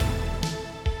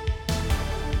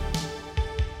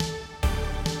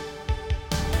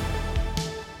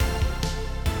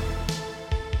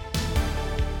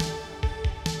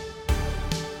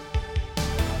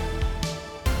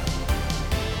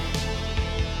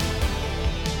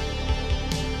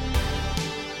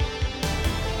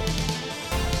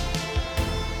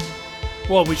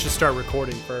Well, we should start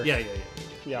recording first. Yeah.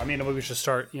 Yeah, I mean, we should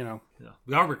start, Yeah,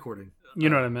 we are recording. You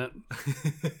know what I meant.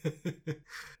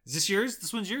 Is this yours?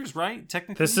 This one's yours, right?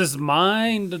 Technically? This is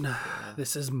mine.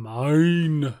 This is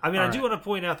mine. I mean, I do want to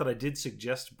point out that I did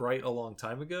suggest Bright a long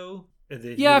time ago. And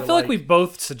then yeah, I feel like we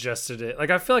both suggested it. Like,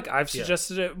 I feel like I've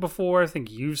suggested it before. I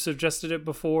think you've suggested it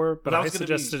before, but I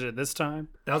suggested it this time.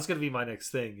 That was going to be my next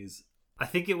thing. I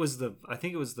think it was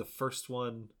the first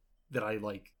one that I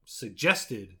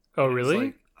suggested. Oh,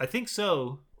 really? I think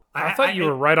so. I thought you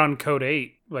were right on code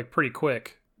 8, pretty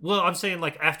quick. Well, I'm saying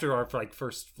after our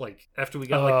first after we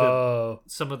got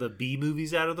some of the B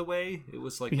movies out of the way, it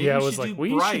was like, maybe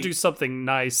we should do something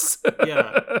nice.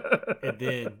 Yeah, and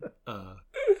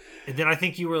then I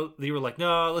think you were like,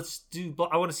 no, let's do.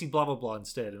 I want to see blah blah blah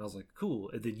instead, and I was like,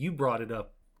 cool. And then you brought it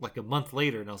up a month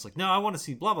later, and I was like, no, I want to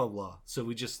see blah blah blah. So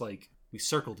we just we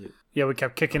circled it. Yeah, we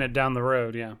kept kicking it down the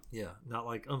road. Yeah. Yeah, not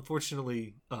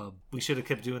unfortunately, we should have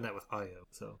kept doing that with Io.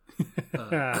 So.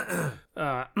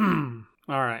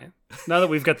 All right. Now that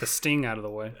we've got the sting out of the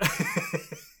way.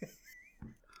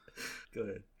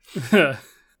 Go ahead.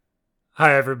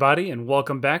 Hi, everybody, and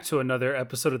welcome back to another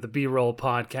episode of the B-Roll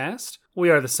Podcast. We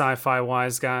are the Sci-Fi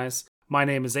Wise Guys. My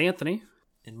name is Anthony.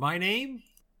 And my name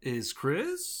is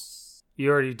Chris.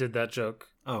 You already did that joke.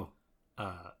 Oh.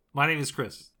 My name is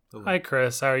Chris. Hello. Hi,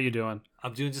 Chris. How are you doing?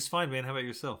 I'm doing just fine, man. How about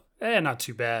yourself? Not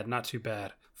too bad. Not too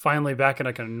bad. Finally back in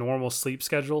a normal sleep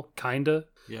schedule, kinda.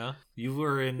 Yeah, you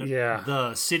were in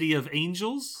the City of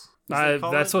Angels.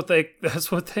 That's what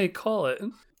they call it.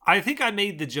 I think I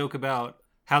made the joke about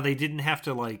how they didn't have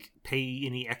to pay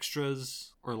any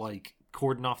extras or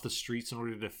cordon off the streets in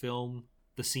order to film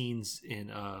the scenes in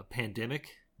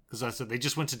Pandemic. Because I said they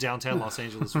just went to downtown Los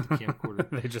Angeles with a camcorder.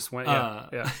 They just went,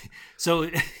 yeah. So,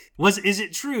 is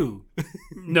it true?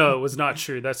 No, it was not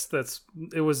true.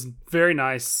 It was very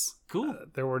nice. Cool.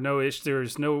 There were no issues. There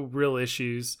was no real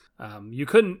issues. You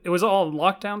couldn't. It was all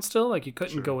lockdown still. You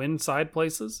couldn't go inside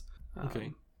places.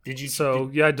 Okay. Did you? So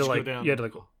you had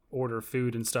to order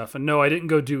food and stuff. And no, I didn't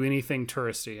go do anything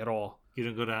touristy at all. You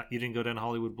didn't go down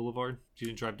Hollywood Boulevard? You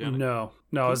didn't drive down it? No.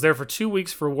 Cool. I was there for 2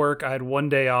 weeks for work. I had one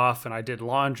day off, and I did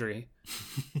laundry.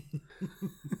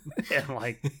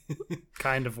 And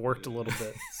kind of worked a little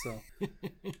bit. So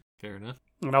fair enough.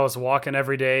 And I was walking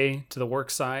every day to the work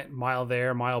site, mile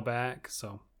there, mile back.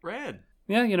 So rad.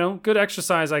 Yeah, good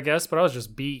exercise, I guess. But I was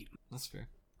just beat. That's fair.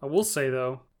 I will say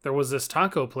though, there was this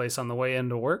taco place on the way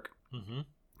into work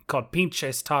called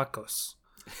Pinches Tacos.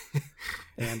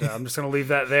 And I'm just going to leave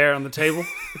that there on the table.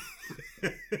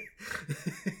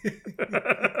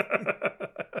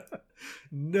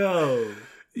 No.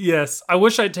 Yes. I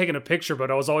wish I'd taken a picture,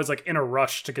 but I was always in a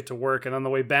rush to get to work. And on the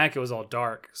way back, it was all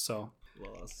dark. So,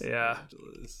 Los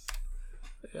Angeles.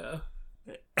 Yeah.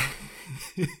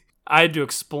 I had to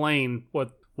explain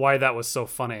why that was so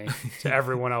funny to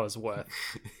everyone I was with.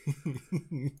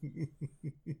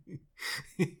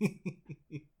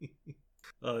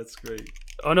 Oh, that's great.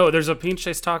 Oh, no, there's a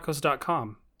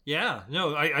pinchestacos.com. Yeah,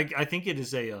 no, I think it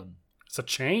is it's a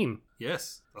chain.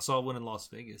 Yes, I saw one in Las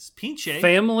Vegas. Pinche.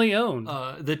 Family owned.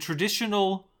 The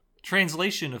traditional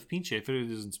translation of pinche, if it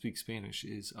doesn't speak Spanish,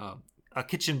 is a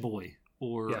kitchen boy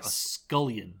or a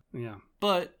scullion. Yeah.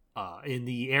 But in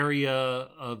the area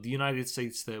of the United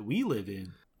States that we live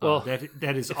in,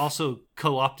 that is also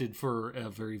co-opted for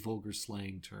a very vulgar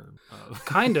slang term.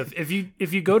 Kind of. If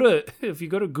you go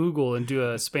to Google and do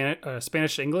a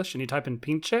Spanish English and you type in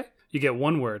pinche, you get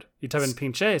one word. You type in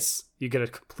pinches, you get a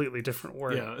completely different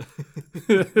word. Yeah.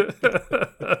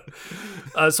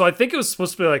 So I think it was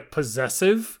supposed to be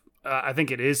possessive. I think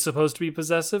it is supposed to be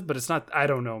possessive, but it's not. I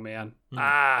don't know, man.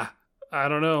 I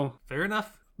don't know. Fair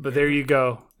enough. But there you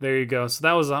go. So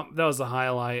that was a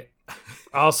highlight.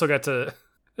 I also got to.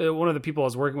 One of the people I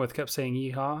was working with kept saying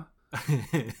 "yeehaw."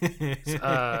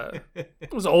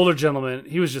 It was an older gentleman.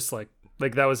 He was just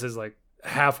that was his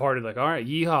half-hearted, all right,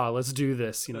 yeehaw, let's do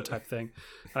this, type thing.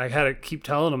 And I had to keep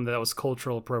telling him that was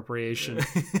cultural appropriation.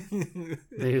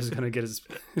 He was gonna get his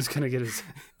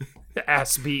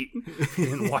ass beat if he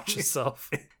didn't watch himself.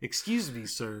 Excuse me,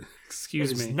 sir.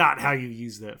 Excuse me. Not how you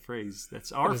use that phrase.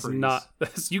 That's our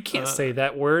phrase. You can't say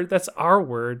that word. That's our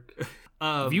word.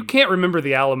 If you can't remember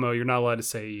the Alamo, you're not allowed to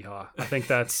say yeehaw. I think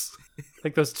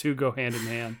those two go hand in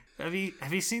hand. Have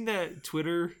you seen that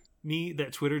Twitter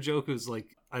joke? It was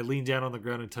I leaned down on the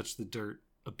ground and touched the dirt.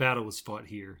 A battle was fought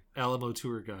here. Alamo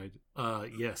tour guide.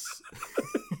 Yes.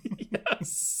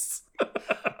 Yes.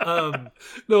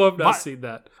 No, I've not seen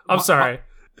that. I'm sorry.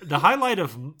 The highlight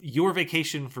of your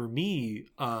vacation for me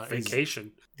is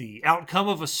the outcome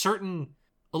of a certain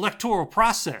electoral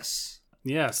process.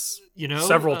 Yes. You know,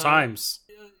 several times.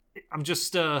 I'm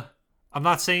just I'm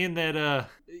not saying that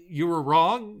you were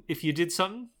wrong if you did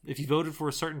something, if you voted for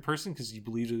a certain person because you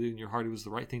believed it in your heart it was the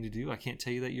right thing to do. I can't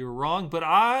tell you that you were wrong, but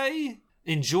I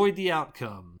enjoyed the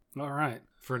outcome. All right.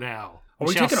 For now. Are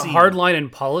we taking a hard line in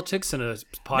politics in a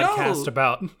podcast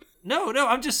about... No,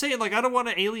 I'm just saying, like, I don't want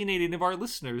to alienate any of our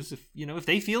listeners. If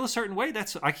they feel a certain way,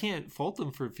 I can't fault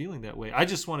them for feeling that way. I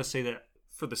just want to say that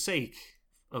for the sake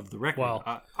of the record,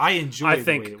 I enjoyed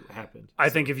the way it happened. I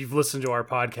think if you've listened to our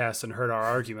podcast and heard our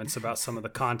arguments about some of the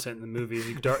content in the movies,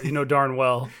 you know darn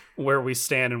well where we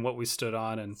stand and what we stood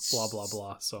on and blah, blah,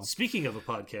 blah. So, speaking of a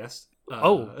podcast...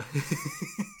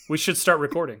 we should start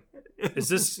recording. Is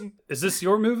this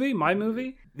your movie? My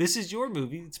movie? This is your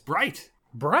movie. It's Bright.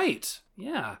 Bright.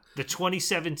 Yeah. The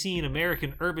 2017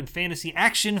 American urban fantasy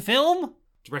action film,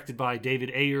 directed by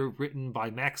David Ayer, written by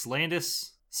Max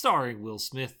Landis, starring Will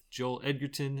Smith, Joel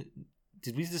Edgerton.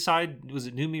 Did we decide, was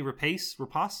it Noomi Rapace?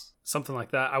 Something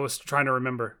like that. I was trying to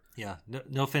remember. Yeah.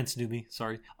 No offense, Noomi.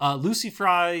 Sorry. Lucy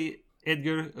Fry,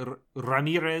 Edgar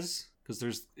Ramirez, because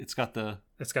it's got the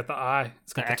I. It's got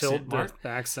the accent mark. The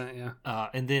accent, yeah.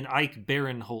 And then Ike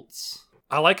Barinholtz.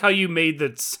 I like how you made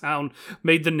the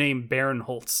name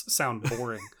Barinholtz sound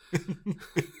boring.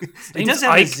 It does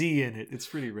have a Z in it. It's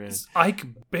pretty rad. It's Ike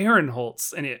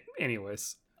Barinholtz.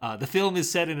 Anyways. The film is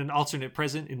set in an alternate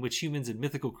present in which humans and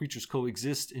mythical creatures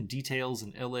coexist, and details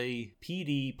an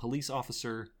LAPD police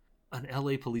officer, an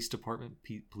LA Police Department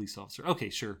police officer. Okay,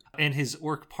 sure. And his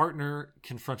orc partner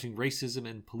confronting racism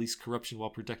and police corruption while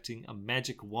protecting a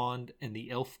magic wand and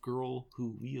the elf girl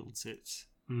who wields it.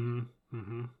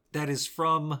 Mm-hmm. That is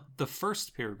from the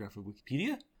first paragraph of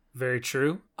Wikipedia. Very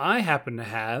true. I happen to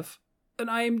have an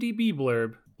IMDb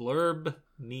blurb. Blurb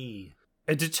me.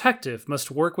 A detective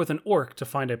must work with an orc to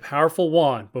find a powerful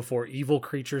wand before evil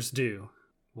creatures do.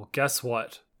 Well, guess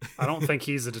what? I don't think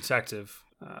he's a detective.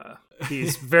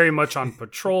 He's very much on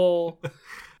patrol.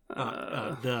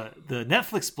 The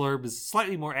Netflix blurb is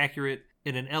slightly more accurate.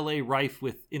 In an LA rife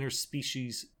with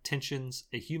interspecies tensions,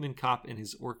 a human cop and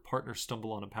his orc partner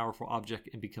stumble on a powerful object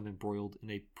and become embroiled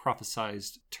in a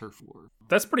prophesized turf war.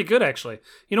 That's pretty good, actually.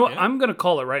 You know what? Yeah. I'm going to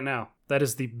call it right now. That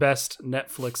is the best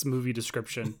Netflix movie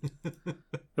description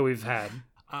that we've had.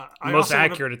 Most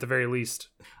accurate at the very least.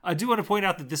 I do want to point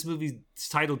out that this movie's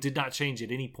title did not change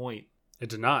at any point. It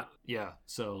did not. Yeah.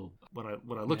 So when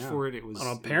I looked for it, it was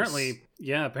apparently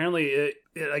it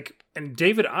like, and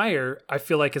David Ayer, I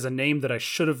feel like, is a name that I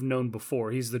should have known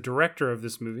before. He's the director of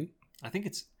this movie. I think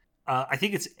it's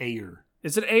Ayer.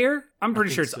 Is it Ayer? I'm pretty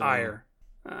sure it's Ayer.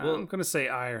 Well, I'm gonna say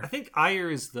Ayer. I think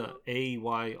Ayer is the Ayre,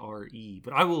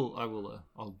 but I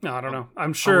don't know.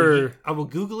 I'm sure I will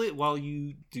Google it while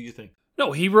you do your thing.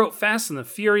 No, he wrote Fast and the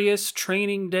Furious,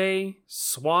 Training Day,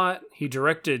 SWAT. He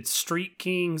directed Street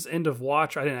Kings, End of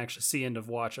Watch. I didn't actually see End of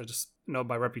Watch. I just know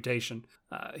by reputation.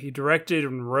 He directed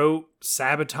and wrote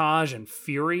Sabotage and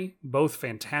Fury, both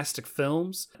fantastic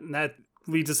films. And that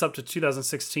leads us up to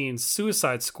 2016's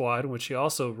Suicide Squad, which he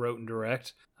also wrote and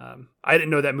directed. I didn't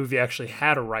know that movie actually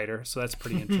had a writer, so that's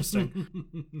pretty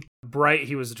interesting. Bright,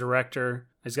 he was a director.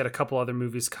 He's got a couple other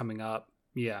movies coming up.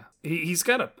 Yeah, he's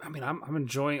got I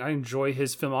enjoy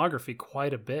his filmography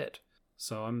quite a bit.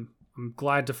 So I'm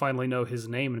glad to finally know his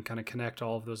name and kind of connect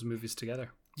all of those movies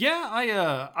together.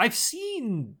 Yeah, I've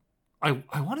seen. I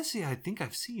want to say I think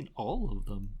I've seen all of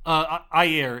them.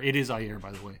 Ayer, it is Ayer,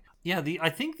 by the way. Yeah, I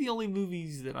think the only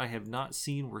movies that I have not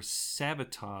seen were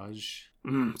Sabotage.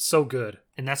 So good.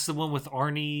 And that's the one with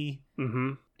Arnie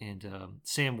and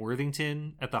Sam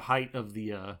Worthington at the height of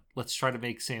the let's try to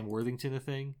make Sam Worthington a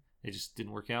thing. It just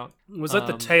didn't work out. Was that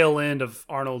the tail end of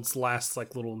Arnold's last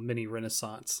little mini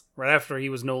renaissance? Right after he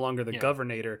was no longer the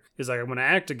governor. He's like, I'm going to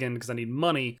act again because I need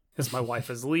money because my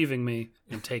wife is leaving me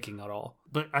and taking it all.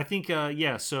 But I think,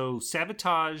 so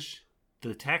Sabotage,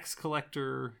 The Tax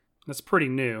Collector... That's pretty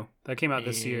new. That came out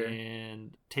this year.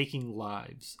 And Taking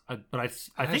Lives. I think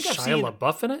I've Shia seen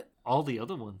LaBeouf in it? All the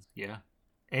other ones, yeah.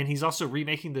 And he's also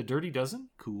remaking The Dirty Dozen.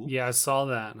 Cool. Yeah, I saw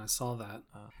that.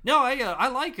 I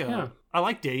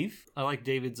like Dave. I like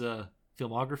David's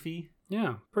filmography.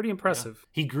 Yeah, pretty impressive.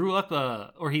 Yeah. He grew up,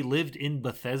 he lived in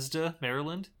Bethesda,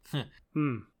 Maryland.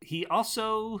 He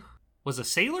also was a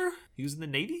sailor. He was in the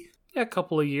Navy. Yeah, a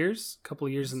couple of years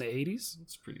in the 80s.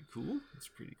 That's pretty cool.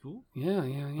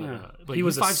 Yeah. But he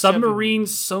was a submarine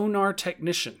sonar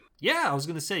technician. Yeah, I was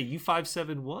going to say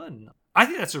U-571. I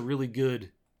think that's a really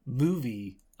good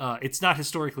movie. It's not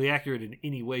historically accurate in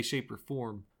any way, shape, or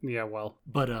form. Yeah, well.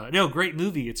 But no, great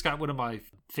movie. It's got one of my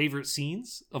favorite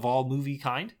scenes of all movie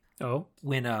kind. Oh.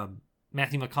 When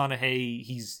Matthew McConaughey,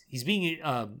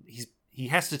 he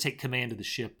has to take command of the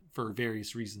ship for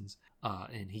various reasons.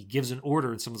 and he gives an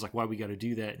order, and someone's like, why we got to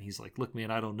do that? And he's like, look,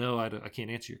 man, I don't know. I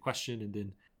can't answer your question. And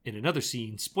then in another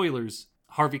scene, spoilers,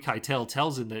 Harvey Keitel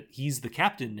tells him that he's the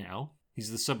captain now.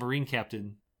 He's the submarine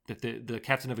captain, that the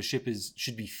captain of a ship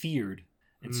should be feared.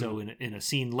 And so in a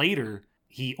scene later,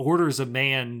 he orders a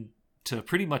man to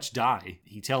pretty much die.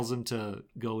 He tells him to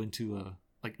go into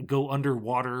go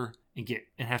underwater and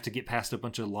have to get past a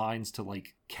bunch of lines to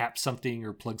like cap something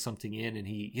or plug something in, and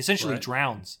he essentially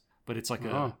drowns. But it's like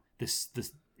it's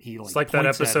like that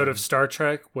episode of Star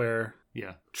Trek where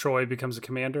Troy becomes a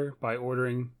commander by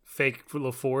ordering fake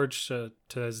LaForge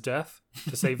to his death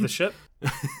to save the ship.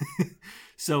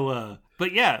 So,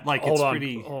 but yeah, like it's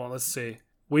pretty. Hold on, let's see.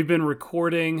 We've been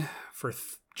recording for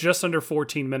just under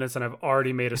 14 minutes, and I've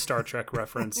already made a Star Trek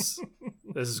reference.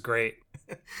 This is great.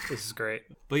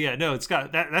 But yeah, no, it's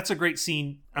got that's a great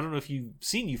scene. I don't know if you've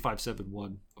seen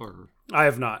U571 or. I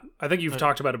have not. I think you've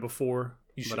talked about it before,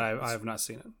 but I have not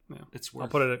seen it. Yeah. It's worth. I'll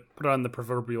put it on the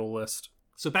proverbial list.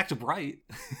 So back to Bright.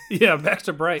 Yeah, back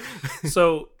to Bright.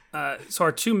 So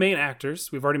our two main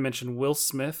actors, we've already mentioned Will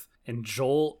Smith and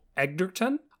Joel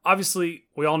Edgerton. Obviously,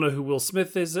 we all know who Will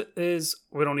Smith is.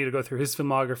 We don't need to go through his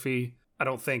filmography. I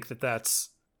don't think that's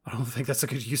a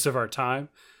good use of our time.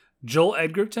 Joel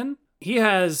Edgerton, he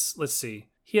has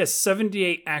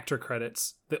 78 actor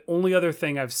credits. The only other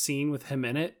thing I've seen with him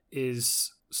in it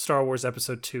is Star Wars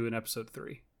Episode 2 and Episode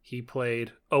 3. He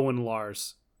played Owen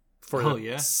Lars for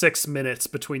 6 minutes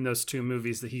between those two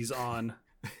movies that he's on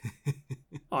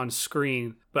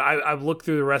screen. But I've looked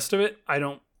through the rest of it.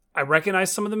 I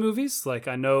recognize some of the movies. Like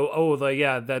I know,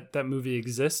 that movie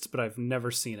exists, but I've never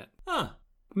seen it. Huh.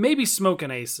 Maybe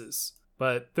Smokin' Aces,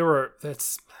 but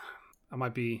I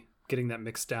might be getting that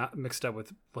mixed up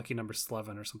with Lucky Number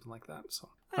 11 or something like that. So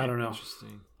I don't know.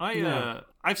 Interesting.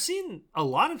 I've seen a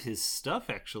lot of his stuff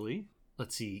actually.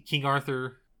 Let's see, King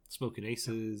Arthur, Smokin'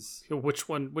 Aces. Which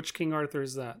one? Which King Arthur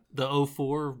is that? The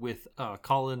 04 with Clive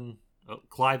Owen.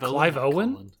 Clive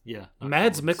Owen? Colin. Yeah.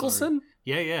 Mads Mikkelsen? Sorry.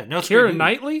 Yeah. No, Keira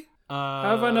Knightley? How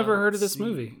have I never heard of this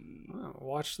movie? Oh,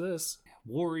 watch this.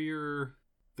 Warrior,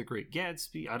 The Great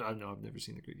Gatsby. I don't know. I've never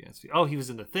seen The Great Gatsby. Oh, he was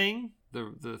in The Thing,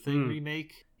 the Thing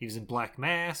remake. He was in Black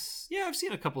Mass. Yeah, I've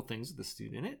seen a couple things with this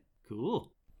dude in it.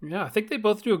 Cool. Yeah, I think they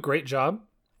both do a great job.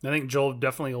 I think Joel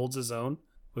definitely holds his own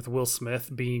with Will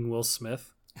Smith being Will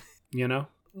Smith. You know?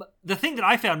 The thing that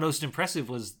I found most impressive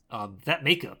was that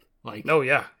makeup. Like, oh,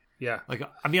 yeah. Like,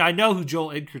 I mean, I know who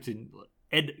Joel Edgerton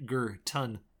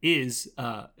is.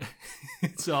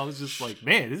 So I was just like,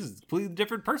 man, this is a completely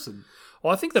different person.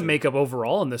 Well, I think the makeup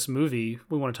overall in this movie,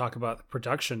 we want to talk about the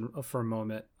production for a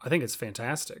moment. I think it's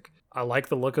fantastic. I like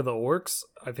the look of the orcs.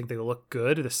 I think they look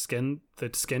good. The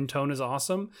skin tone is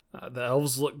awesome. The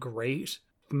elves look great.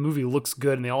 The movie looks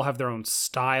good, and they all have their own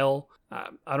style.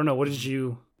 I don't know. What did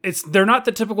you... They're not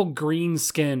the typical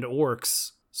green-skinned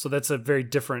orcs, so that's a very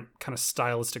different kind of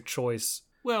stylistic choice.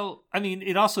 Well, I mean,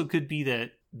 it also could be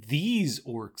that these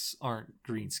orcs aren't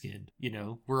green-skinned. You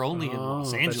know, we're only in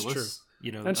Los Angeles. That's true.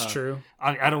 You know, that's true.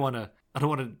 I don't want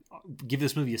to give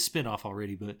this movie a spin-off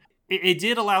already, but it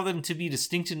did allow them to be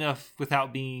distinct enough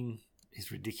without being...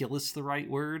 Is ridiculous the right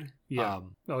word? Yeah.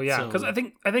 Because I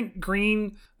think the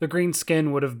green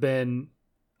skin would have been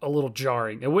a little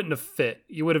jarring. It wouldn't have fit.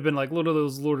 You would have been like, look at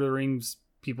those Lord of the Rings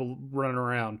people running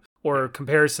around, or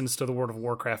comparisons to the World of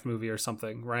Warcraft movie or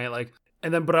something, right? Like,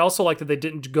 and then, but I also like that they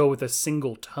didn't go with a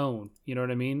single tone. You know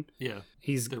what I mean? Yeah.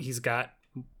 He's got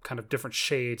kind of different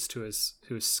shades to his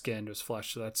skin, to his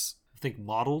flesh. So that's, I think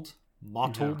mottled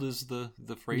is the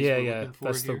phrase. Yeah.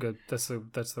 That's so good. That's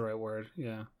the right word.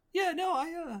 Yeah. Yeah,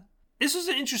 no, this was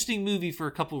an interesting movie for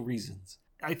a couple of reasons.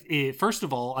 First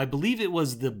of all, I believe it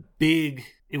was the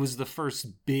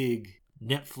first big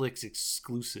Netflix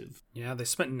exclusive. Yeah, they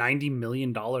spent $90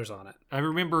 million on it. I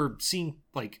remember seeing,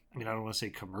 like, I mean, I don't want to say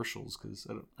commercials because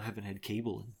I haven't had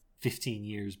cable in 15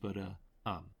 years, but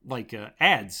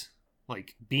ads,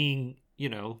 like being,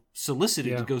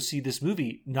 solicited to go see this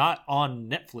movie, not on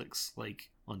Netflix, like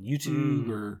on YouTube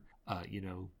or,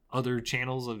 other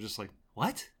channels. I'm just like,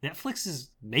 what? Netflix is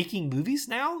making movies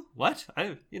now? What?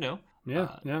 I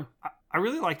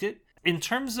really liked it. In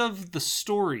terms of the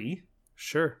story,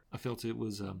 sure, I felt it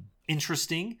was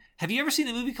interesting. Have you ever seen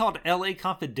a movie called L.A.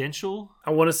 Confidential?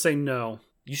 I want to say no.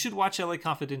 You should watch L.A.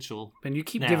 Confidential. And you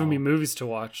keep giving me movies to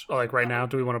watch. Oh, like right now,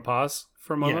 do we want to pause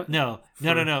for a moment? Yeah,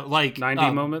 no. Like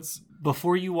 90 moments?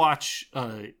 Before you watch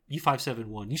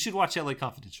U571, you should watch L.A.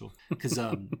 Confidential. Because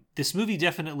this movie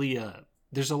definitely...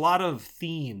 there's a lot of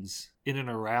themes in and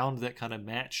around that kind of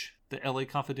match the LA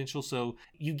Confidential. So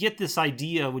you get this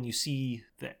idea when you see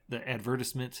the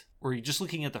advertisement, or you're just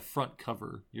looking at the front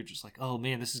cover. You're just like, oh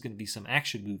man, this is going to be some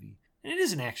action movie. And it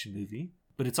is an action movie,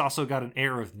 but it's also got an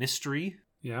air of mystery.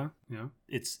 Yeah.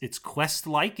 It's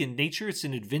quest-like in nature. It's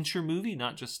an adventure movie,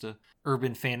 not just a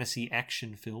urban fantasy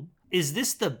action film. Is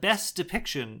this the best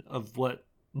depiction of what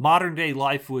modern-day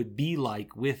life would be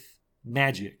like with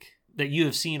magic that you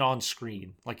have seen on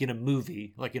screen, like in a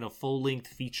movie, like in a full-length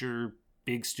feature,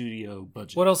 big studio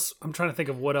budget? What else? I'm trying to think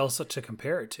of what else to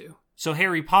compare it to. So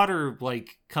Harry Potter,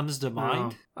 like, comes to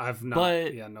mind. No, I've not.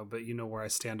 But you know where I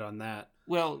stand on that.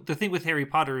 Well, the thing with Harry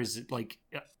Potter is, like,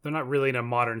 they're not really in a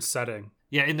modern setting.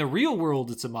 Yeah, in the real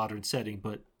world, it's a modern setting,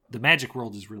 but the magic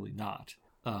world is really not.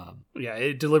 Yeah,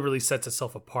 it deliberately sets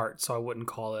itself apart, so I wouldn't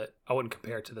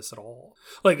compare it to this at all.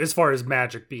 Like, as far as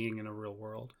magic being in a real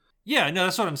world. Yeah, no,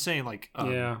 that's what I'm saying. Like,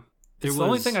 it's the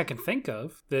only thing I can think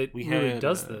of that really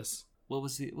does this. What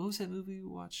was that movie we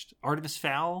watched? Artemis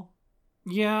Fowl?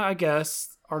 Yeah, I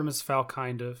guess. Artemis Fowl,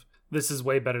 kind of. This is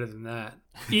way better than that.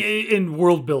 In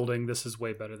world building, this is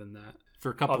way better than that.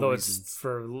 For a couple of reasons.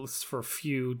 It's for a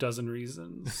few dozen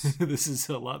reasons. This is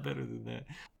a lot better than that.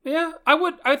 Yeah, I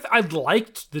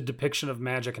liked the depiction of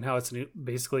magic and how it's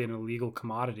basically an illegal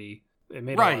commodity. It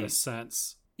made a lot of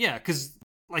sense. Yeah, because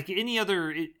like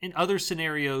in other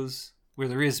scenarios where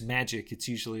there is magic, it's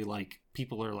usually like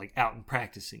people are like out and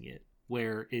practicing it.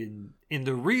 Where in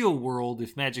the real world,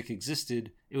 if magic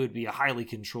existed, it would be a highly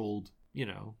controlled,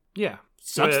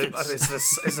 substance.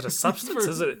 Is it a substance?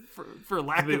 Is it for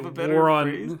lack of a better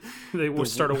phrase? They will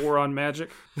start a war on magic.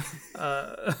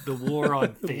 The war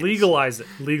on fantasy. Legalize it.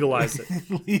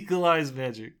 Legalize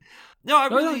magic. No,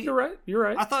 you're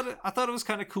right. I thought it was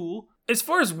kind of cool. As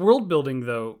far as world building,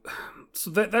 though, so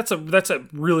that's a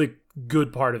really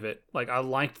good part of it. Like, I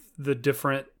liked the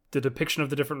depiction of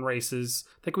the different races.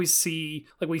 I think we see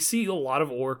a lot of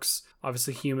orcs,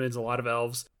 obviously humans, a lot of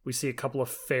elves. We see a couple of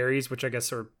fairies, which I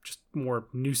guess are just more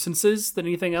nuisances than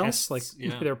anything else. Pests,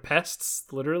 they're pests,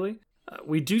 literally.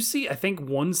 We do see, I think,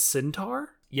 one centaur.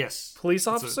 Yes. Police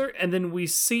officer. And then we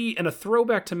see, in a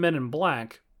throwback to Men in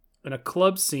Black, in a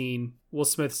club scene, Will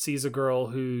Smith sees a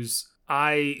girl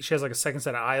she has like a second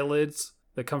set of eyelids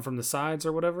that come from the sides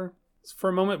or whatever.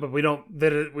 For a moment, but we don't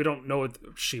know what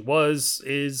she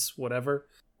is, whatever.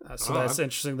 So that's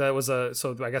interesting.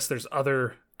 So I guess there's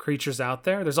other creatures out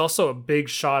there. There's also a big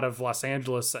shot of Los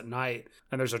Angeles at night,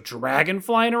 and there's a dragon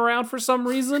flying around for some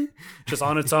reason, just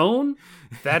on its own.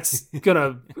 That's I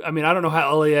don't know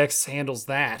how LAX handles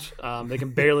that. They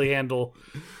can barely handle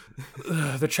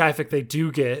the traffic they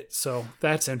do get, so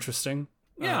that's interesting.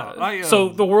 Yeah, so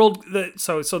the world.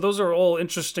 So those are all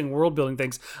interesting world building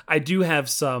things. I do have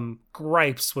some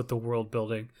gripes with the world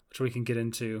building, which we can get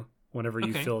into whenever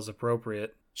you feel is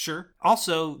appropriate. Sure.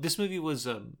 Also, this movie was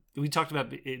we talked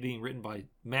about it being written by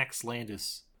Max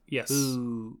Landis. Yes.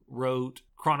 Who wrote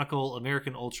Chronicle,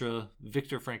 American Ultra,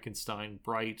 Victor Frankenstein,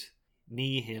 Bright,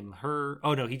 Me, Him, Her.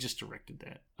 Oh no, he just directed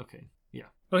that. Okay, yeah.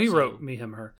 Oh, he wrote Me,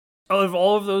 Him, Her. Of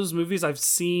all of those movies, I've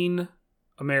seen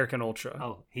American Ultra.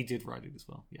 Oh, he did write it as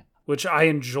well. Yeah. Which I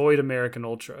enjoyed American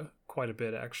Ultra quite a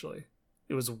bit, actually.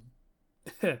 It was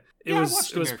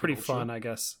was pretty fun, I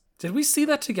guess. Did we see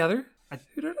that together?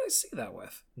 Who did I see that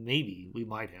with? Maybe we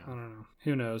might have. I don't know.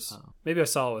 Who knows? Maybe I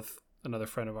saw it with another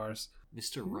friend of ours.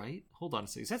 Mr. Right? Hold on a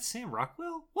second. Is that Sam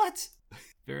Rockwell? What?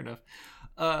 Fair enough.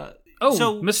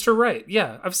 So Mr. Right.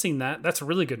 Yeah, I've seen that. That's a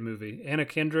really good movie. Anna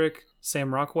Kendrick,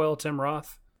 Sam Rockwell, Tim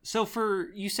Roth. So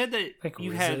you said that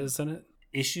you had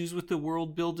issues with the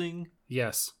world building.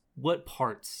 Yes. What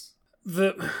parts?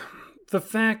 The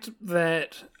fact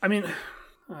that,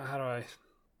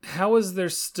 how is there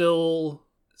still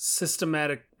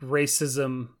systematic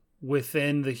racism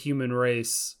within the human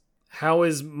race? How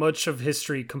is much of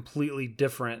history completely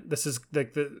different? This is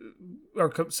like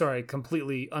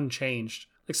completely unchanged.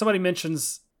 Like somebody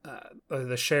mentions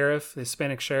the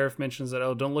Hispanic sheriff mentions that,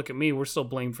 oh, don't look at me, we're still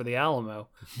blamed for the Alamo.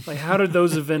 Like, how did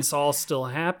those events all still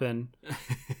happen?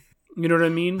 You know what I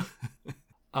mean?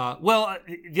 Well,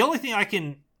 the only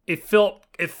thing it felt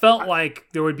like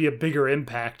there would be a bigger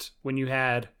impact when you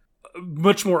had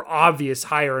much more obvious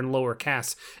higher and lower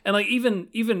casts. And like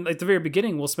even at the very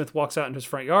beginning, Will Smith walks out into his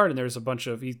front yard and there's a bunch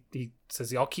of he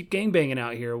says y'all keep gangbanging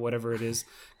out here or whatever it is,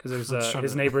 because there's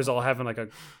his neighbors all having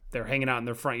they're hanging out in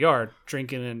their front yard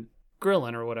drinking and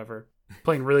grilling or whatever,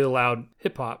 playing really loud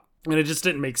hip hop, and it just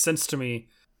didn't make sense to me.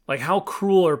 Like, how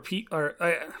cruel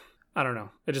I don't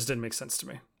know, it just didn't make sense to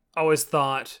me. I always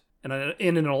thought, and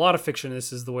in a lot of fiction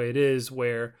this is the way it is,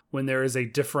 where when there is a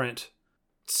different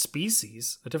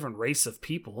species, a different race of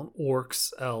people,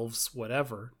 orcs, elves,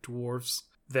 whatever, dwarves,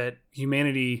 that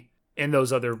humanity and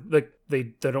those other, like, they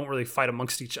don't really fight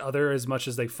amongst each other as much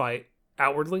as they fight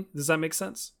outwardly. Does that make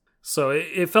sense? So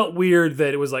it felt weird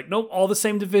that it was like, nope, all the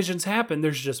same divisions happen.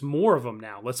 There's just more of them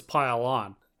now. Let's pile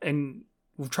on. And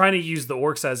we're trying to use the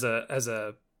orcs as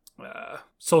a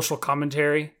social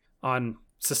commentary on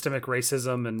systemic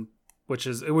racism, and which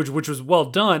was well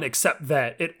done, except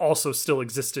that it also still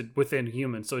existed within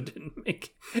humans. So it didn't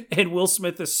make. And Will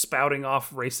Smith is spouting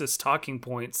off racist talking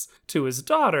points to his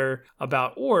daughter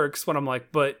about orcs when I'm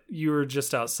like, but you were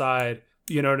just outside.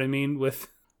 You know what I mean?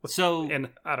 And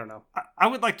I don't know. I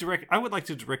would like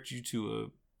to direct you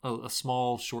to a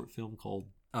small short film called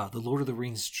The Lord of the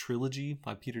Rings trilogy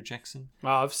by Peter Jackson. Oh,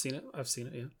 I've seen it.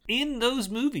 Yeah. In those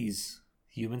movies,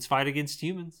 humans fight against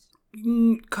humans.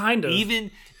 Kind of.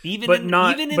 Even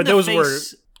those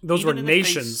were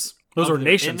nations. Those were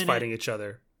nations fighting each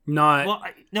other. Not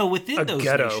within those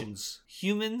ghetto. nations,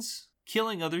 humans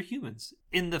killing other humans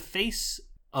in the face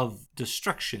of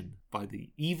destruction by the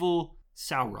evil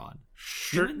Sauron.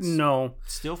 Sure, no.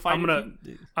 Still fighting.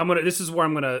 This is where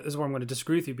I'm gonna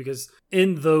disagree with you, because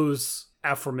in those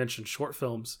aforementioned short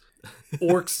films,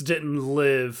 orcs didn't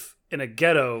live in a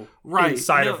ghetto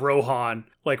inside of Rohan,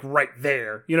 like right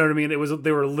there. You know what I mean?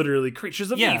 They were literally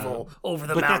creatures of evil over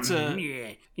the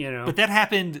mountain. But that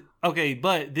happened. Okay,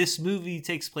 but this movie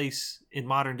takes place in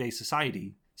modern day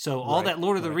society, so all that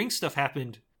Lord of the Rings stuff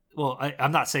happened. Well,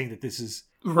 I'm not saying that this is.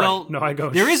 Well, no, I go.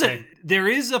 There is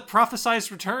a prophesized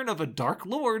return of a Dark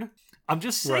Lord. I'm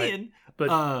just saying. Right.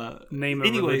 But name of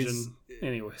religion.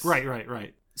 Anyways.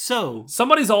 Right. So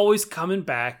somebody's always coming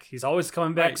back. He's always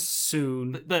coming back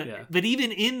soon. But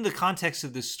even in the context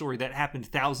of this story, that happened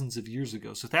thousands of years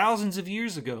ago. So thousands of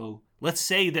years ago, let's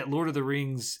say that Lord of the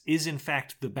Rings is in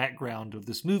fact the background of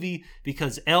this movie,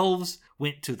 because elves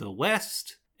went to the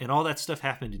west and all that stuff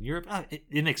happened in Europe.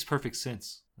 It makes perfect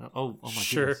sense. Oh my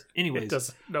goodness. Anyways. It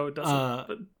doesn't. No, it doesn't.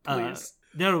 But please.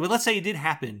 But let's say it did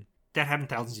happen. That happened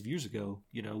thousands of years ago.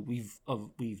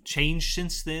 We've changed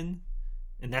since then.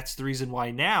 And that's the reason why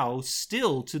now,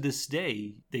 still to this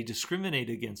day, they discriminate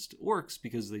against orcs,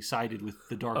 because they sided with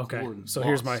the Dark Lord. So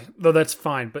here's though that's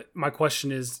fine, but my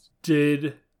question is,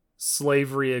 did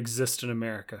slavery exist in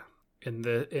America in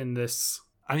this?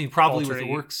 I mean, probably with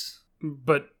orcs.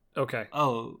 But okay.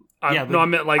 Oh, I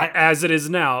meant as it is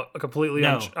now, completely.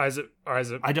 No. As it.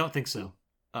 I don't think so.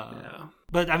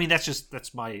 But I mean,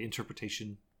 that's my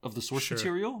interpretation of the source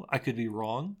material. I could be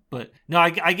wrong, but no,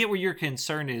 I get where your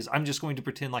concern is. I'm just going to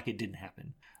pretend like it didn't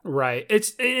happen. Right.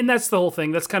 And that's the whole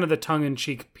thing. That's kind of the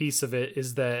tongue-in-cheek piece of it,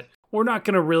 is that we're not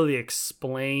going to really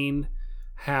explain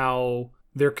how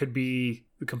there could be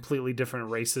completely different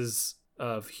races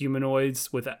of humanoids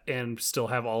and still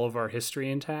have all of our history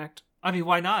intact. I mean,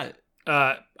 why not?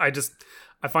 I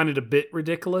find it a bit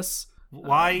ridiculous.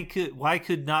 Why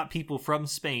could not people from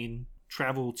Spain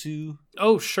travel to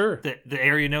the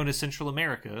area known as Central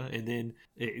America, and then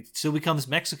it still becomes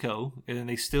Mexico, and then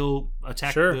they still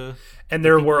attack and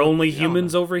there were only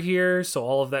humans over here, so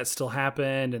all of that still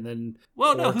happened, and then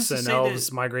orcs and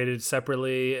elves migrated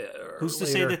separately. Who's to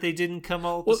say that they didn't come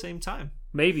all at the same time?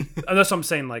 Maybe. That's what I'm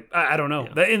saying. Like, I don't know.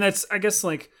 Yeah. And that's, I guess,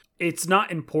 like, it's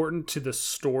not important to the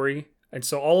story, and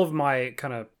so all of my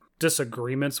kind of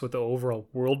disagreements with the overall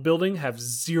world building have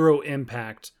zero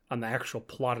impact on the actual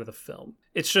plot of the film.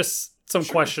 It's just some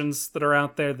questions that are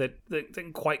out there that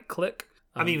didn't quite click.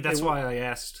 I mean, that's why I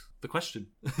asked the question.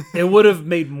 It would have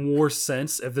made more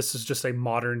sense if this is just a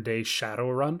modern day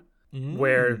Shadowrun,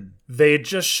 where they had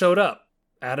just showed up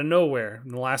out of nowhere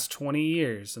in the last 20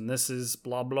 years, and this is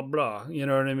blah, blah, blah. You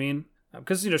know what I mean?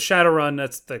 Because, Shadowrun,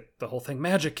 that's the whole thing.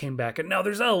 Magic came back, and now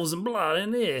there's elves and blah,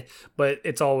 and but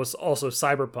it's always also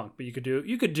cyberpunk. But you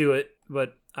could do it,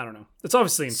 but I don't know. It's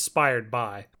obviously inspired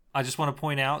by. I just want to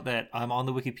point out that I'm on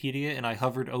the Wikipedia, and I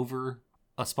hovered over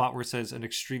a spot where it says an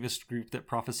extremist group that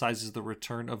prophesizes the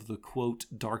return of the, quote,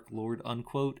 Dark Lord,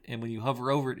 unquote. And when you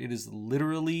hover over it, it is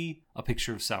literally a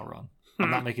picture of Sauron. I'm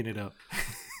not making it up.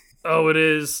 Oh, it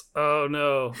is. Oh,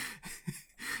 no.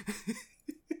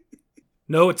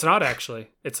 No, it's not, actually.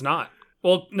 It's not.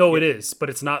 Well, no, it is, but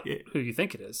it's not who you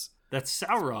think it is. That's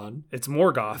Sauron. It's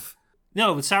Morgoth.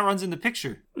 No, but Sauron's in the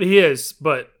picture. He is,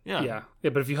 but yeah.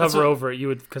 But if you hover over it, you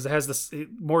would, because it has this.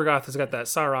 Morgoth has got that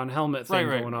Sauron helmet thing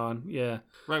going on. Yeah,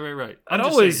 right. It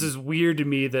always is weird to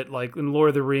me that, like, in Lord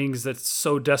of the Rings, that's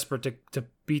so desperate to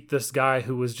beat this guy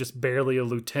who was just barely a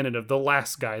lieutenant of the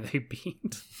last guy they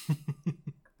beat.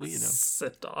 Well,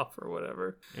 sent off or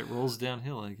whatever. It rolls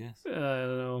downhill, I guess. I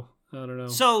don't know.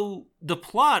 So the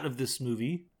plot of this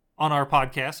movie on our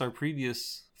podcast, our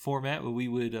previous format, where we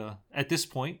would, at this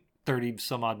point, 30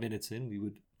 some odd minutes in, we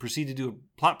would proceed to do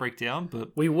a plot breakdown,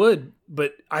 but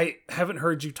I haven't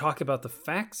heard you talk about the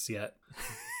facts yet.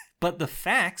 But the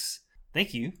facts,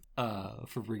 thank you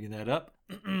for bringing that up.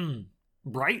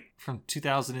 Bright from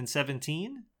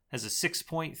 2017 has a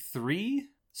 6.3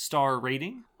 star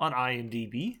rating on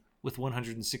IMDb with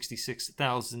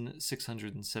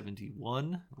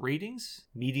 166,671 ratings,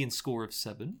 median score of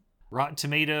 7. Rotten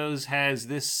Tomatoes has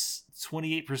this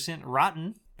 28%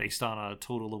 rotten based on a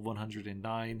total of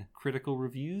 109 critical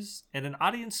reviews and an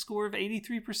audience score of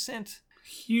 83%.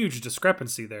 Huge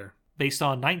discrepancy there. Based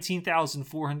on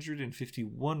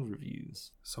 19,451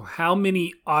 reviews. So how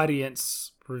many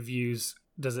audience reviews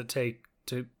does it take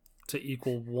to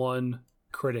equal one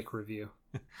critic review?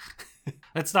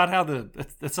 That's not how I don't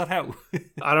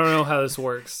know how this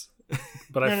works,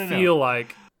 but I feel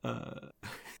like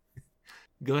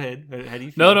go ahead. How do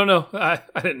you feel? No. I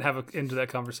didn't have into that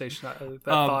conversation.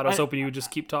 I was hoping you would just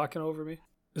keep talking over me.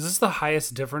 Is this the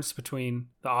highest difference between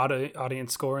the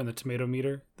audience score and the tomato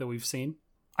meter that we've seen?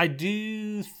 I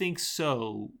do think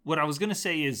so. What I was going to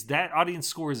say is that audience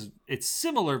score it's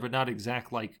similar, but not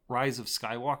exact, like Rise of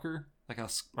Skywalker. Like how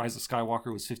Rise of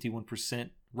Skywalker was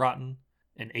 51% rotten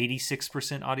and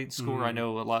 86% audience score. Mm-hmm. I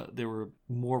know there were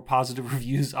more positive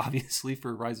reviews, obviously,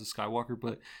 for Rise of Skywalker,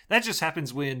 but that just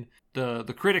happens when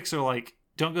the critics are like,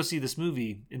 don't go see this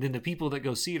movie. And then the people that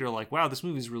go see it are like, wow, this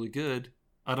movie's really good.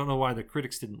 I don't know why the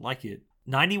critics didn't like it.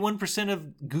 91%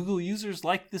 of Google users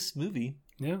like this movie.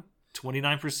 Yeah.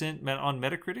 29% on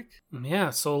Metacritic. Yeah,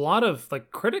 so a lot of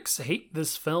critics hate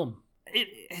this film.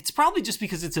 It's probably just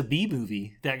because it's a B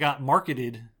movie that got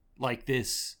marketed like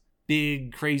this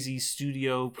big, crazy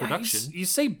studio production. Yeah, you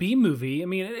say B movie, I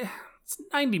mean, it's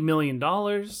 $90 million.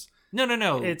 No.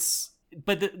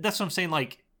 But that's what I'm saying.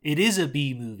 Like, it is a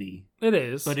B movie. It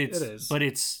is. But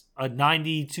it's a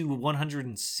 $90 to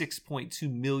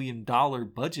 $106.2 million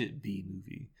budget B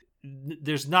movie.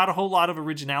 There's not a whole lot of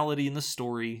originality in the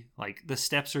story. Like, the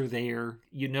steps are there.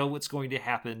 You know what's going to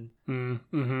happen.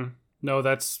 Mm-hmm. No,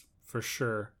 that's for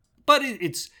sure. But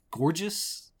it's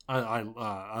gorgeous.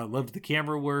 I loved the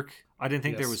camera work. I didn't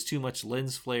think there was too much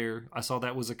lens flare. I saw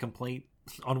that was a complaint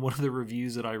on one of the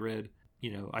reviews that I read.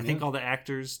 I think all the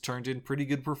actors turned in pretty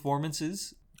good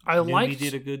performances. I liked he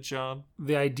did a good job.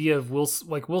 The idea of Will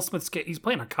Smith's, he's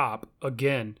playing a cop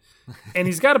again, and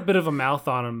he's got a bit of a mouth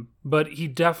on him, but he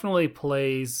definitely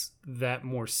plays that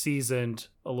more seasoned,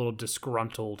 a little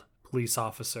disgruntled police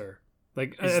officer.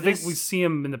 Like, I think we see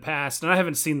him in the past, and I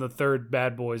haven't seen the third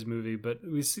Bad Boys movie, but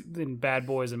we see in Bad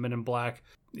Boys and Men in Black,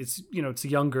 it's it's a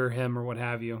younger him or what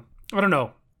have you. I don't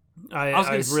know.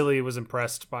 I really was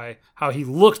impressed by how he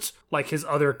looked like his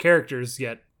other characters,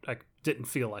 yet I didn't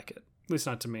feel like it. At least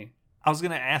not to me. I was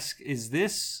going to ask, is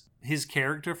this his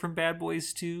character from Bad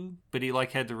Boys 2, but he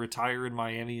had to retire in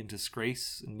Miami in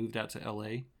disgrace and moved out to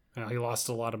L.A.? He lost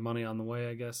a lot of money on the way,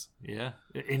 I guess. Yeah,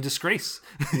 in disgrace.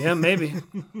 Yeah, maybe.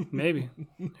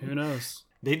 Who knows?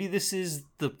 Maybe this is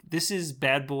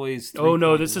Bad Boys 3. Oh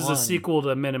no, this is a sequel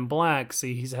to Men in Black.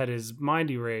 See, he's had his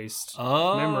mind erased.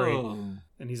 Oh. Memory.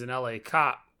 And he's an LA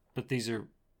cop. But these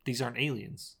aren't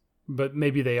aliens. But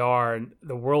maybe they are, and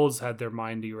the world's had their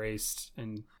mind erased,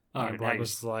 and Black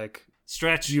was like,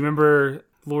 stretch. Do you remember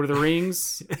Lord of the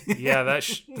Rings? Yeah,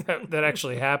 that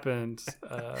actually happened.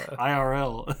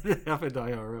 IRL. It happened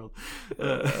IRL.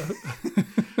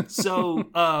 So,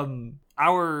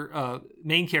 our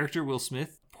main character, Will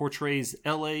Smith, portrays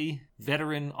L.A.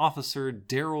 veteran officer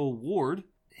Daryl Ward.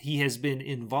 He has been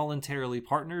involuntarily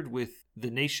partnered with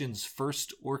the nation's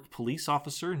first orc police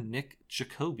officer, Nick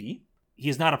Jacoby. He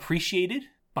is not appreciated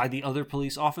by the other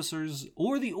police officers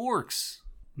or the orcs,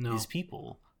 his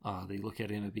people. They look at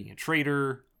him as being a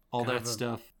traitor, all that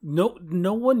stuff.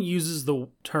 No one uses the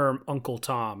term Uncle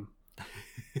Tom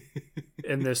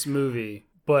in this movie,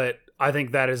 but I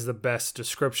think that is the best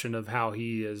description of how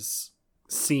he is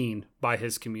seen by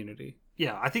his community.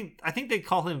 Yeah, I think they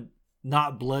call him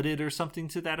not blooded or something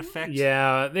to that effect.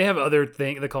 Yeah, they have other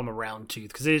things. They call him a round tooth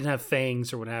because they didn't have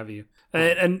fangs or what have you.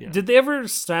 And did they ever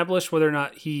establish whether or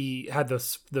not he had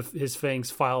his fangs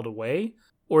filed away,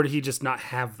 or did he just not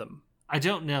have them? I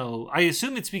don't know. I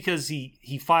assume it's because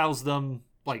he files them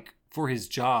for his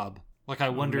job. I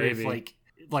wonder if a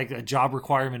job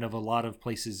requirement of a lot of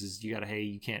places is you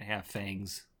can't have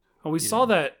fangs. Well, we saw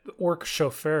that orc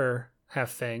chauffeur have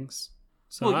fangs.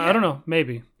 So I don't know.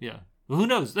 Maybe. Yeah. Well, who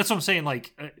knows? That's what I'm saying.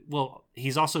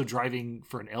 He's also driving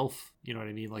for an elf. You know what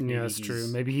I mean? Yeah, that's true.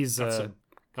 Maybe he's a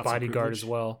bodyguard as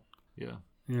well. Yeah.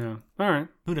 Yeah. All right.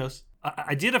 Who knows?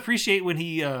 I did appreciate when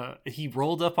he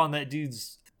rolled up on that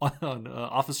dude's on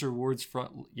Officer Ward's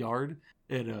front yard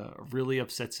and really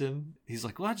upsets him. He's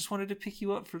like, "Well, I just wanted to pick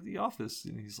you up for the office,"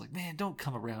 and he's like, "Man, don't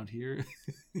come around here."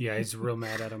 Yeah, he's real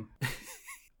mad at him.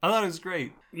 I thought it was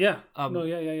great. Yeah.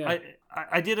 Yeah.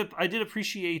 I did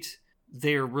appreciate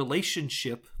their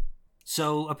relationship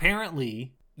So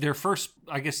apparently, their first,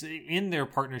 I guess, in their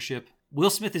partnership, Will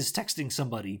Smith is texting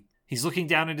somebody. He's looking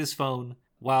down at his phone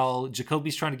while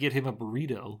Jacoby's trying to get him a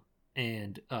burrito.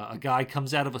 And a guy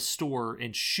comes out of a store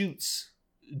and shoots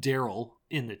Daryl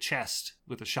in the chest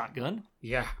with a shotgun.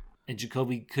 Yeah. And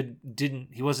Jacoby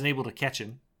he wasn't able to catch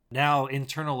him. Now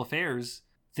Internal Affairs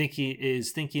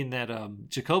is thinking that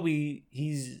Jacoby,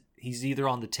 he's either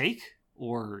on the take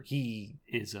or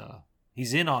he's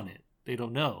in on it. They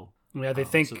don't know. Yeah, they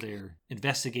think so. They're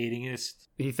investigating it.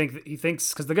 He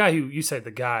thinks because the guy who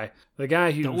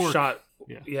shot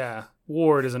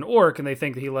Ward is an orc, and they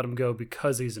think that he let him go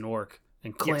because he's an orc,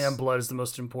 and clan blood is the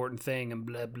most important thing, and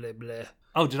blah blah blah.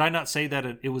 Oh, did I not say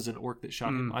that it was an orc that shot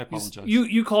him? I apologize.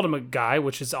 You called him a guy,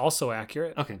 which is also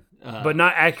accurate. Okay, but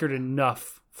not accurate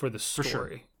enough for the story. For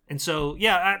sure. And so,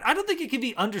 yeah, I don't think it can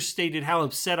be understated how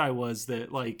upset I was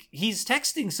that, like, he's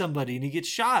texting somebody and he gets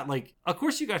shot. Like, of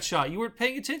course you got shot. You weren't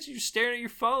paying attention. You're staring at your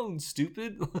phone,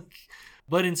 stupid.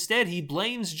 But instead, he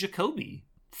blames Jacoby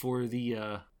for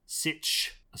the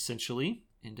sitch, essentially.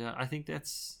 And I think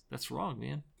that's wrong,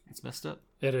 man. It's messed up.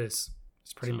 It is.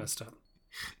 It's pretty messed up.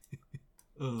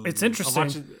 It's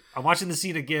interesting. I'm watching the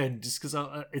scene again just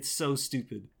because it's so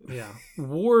stupid. Yeah.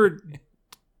 Ward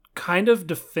kind of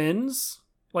defends...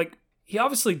 Like, he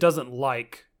obviously doesn't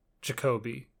like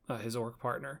Jacoby, his orc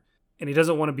partner, and he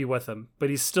doesn't want to be with him, but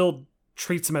he still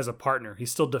treats him as a partner. He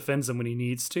still defends him when he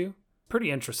needs to. Pretty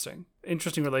interesting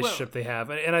relationship they have.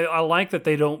 And I like that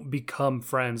they don't become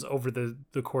friends over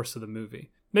the course of the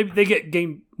movie. Maybe they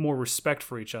gain more respect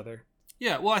for each other.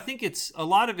 Yeah, well, I think a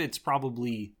lot of it's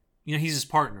probably, he's his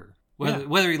partner.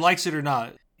 Whether he likes it or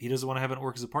not, he doesn't want to have an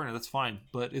orc as a partner, that's fine.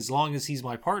 But as long as he's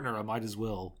my partner, I might as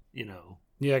well,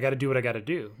 Yeah, I got to do what I got to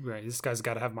do. Right, this guy's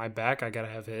got to have my back. I got to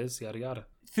have his. Yada yada.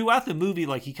 Throughout the movie,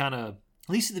 like he kind of, at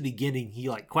least at the beginning, he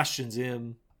like questions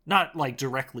him, not like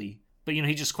directly, but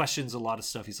he just questions a lot of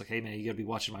stuff. He's like, "Hey man, you got to be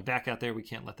watching my back out there. We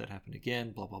can't let that happen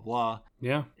again." Blah blah blah.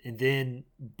 Yeah. And then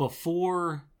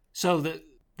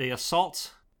they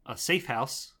assault a safe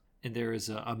house, and there is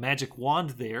a magic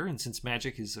wand there. And since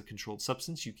magic is a controlled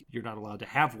substance, you're not allowed to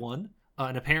have one.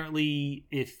 And apparently,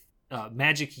 if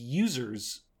magic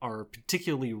users are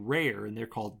particularly rare, and they're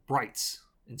called brights.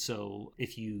 And so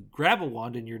if you grab a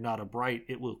wand and you're not a bright,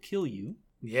 it will kill you.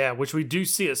 Yeah, which we do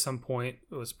see at some point.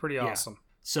 It was pretty awesome.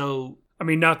 So, I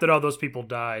mean, not that all those people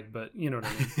died, but you know what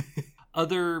I mean.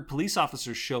 Other police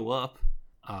officers show up,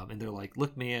 and they're like,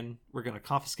 "Look, man, we're going to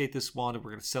confiscate this wand and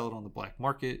we're going to sell it on the black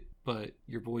market. But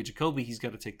your boy Jacoby, he's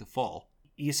got to take the fall."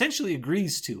 He essentially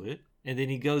agrees to it. And then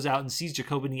he goes out and sees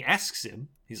Jacoby and he asks him,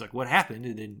 he's like, "What happened?"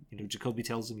 And then, Jacoby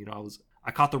tells him, I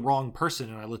caught the wrong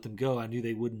person and I let them go. I knew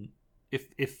they wouldn't,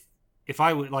 if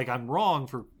I would, like, I'm wrong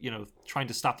for, trying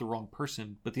to stop the wrong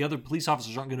person, but the other police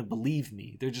officers aren't going to believe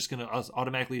me. They're just going to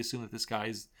automatically assume that this guy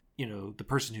is, the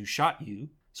person who shot you.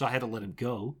 So I had to let him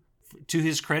go. To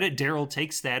his credit, Daryl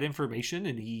takes that information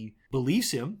and he believes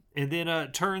him and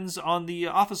then turns on the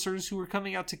officers who were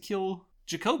coming out to kill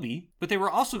Jacoby, but they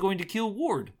were also going to kill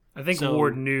Ward. I think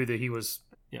Ward knew that he was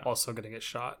also going to get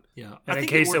shot. Yeah. And in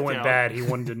case it went bad, he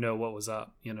wanted to know what was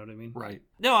up. You know what I mean? Right.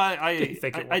 No, I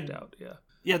think it worked out. Yeah.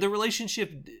 Yeah, the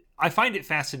relationship, I find it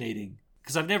fascinating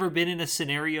because I've never been in a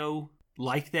scenario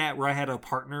like that where I had a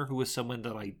partner who was someone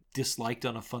that I disliked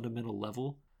on a fundamental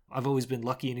level. I've always been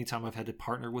lucky anytime I've had to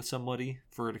partner with somebody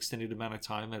for an extended amount of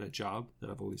time at a job that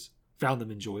I've always found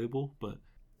them enjoyable. But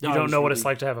you don't know what it's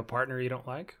like to have a partner you don't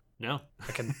like? No.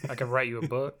 I can write you a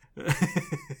book.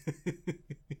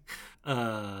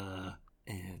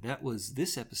 And that was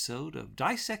this episode of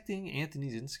Dissecting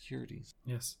Anthony's Insecurities.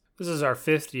 Yes. This is our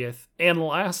 50th and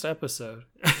last episode.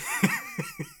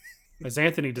 As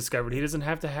Anthony discovered, he doesn't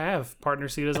have to have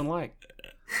partners he doesn't like.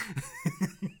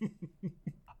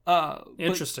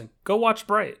 Interesting. Go watch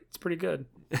Bright. It's pretty good.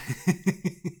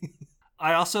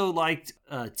 I also liked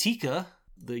Tika,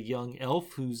 the young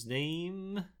elf whose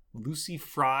name... Lucy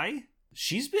Fry.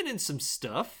 She's been in some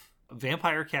stuff.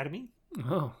 Vampire Academy.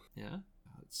 Oh. Yeah.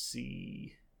 Let's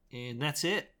see. And that's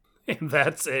it. And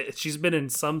that's it. She's been in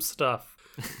some stuff.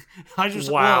 Wow.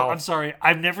 Well, I'm sorry.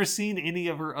 I've never seen any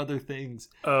of her other things.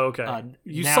 Oh, okay.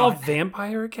 You saw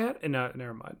Vampire Academy? No,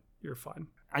 never mind. You're fine.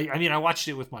 I mean, I watched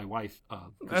it with my wife.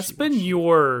 That's been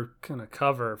your kind of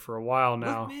cover for a while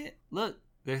now. Look.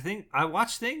 I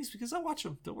watch things because I watch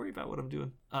them. Don't worry about what I'm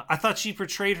doing. I thought she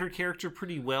portrayed her character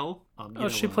pretty well.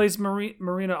 She plays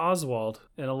Marina Oswald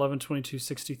in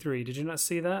 11/22/63. Did you not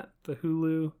see that? The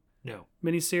Hulu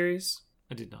miniseries?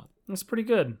 I did not. That's pretty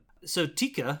good. So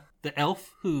Tika, the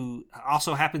elf who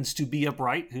also happens to be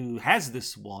upright, who has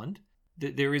this wand,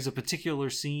 there is a particular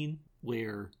scene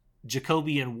where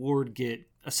Jacoby and Ward get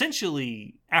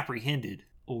essentially apprehended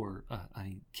or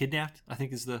kidnapped, I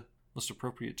think is the most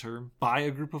appropriate term, by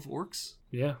a group of orcs.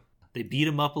 Yeah. They beat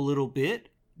him up a little bit.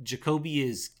 Jacoby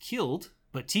is killed,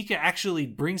 but Tika actually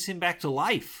brings him back to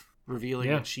life, revealing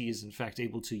that she is in fact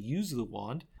able to use the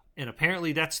wand. And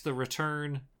apparently that's the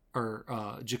return, or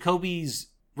Jacoby's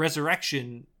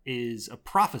resurrection is a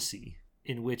prophecy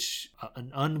in which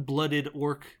an unblooded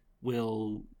orc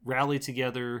will rally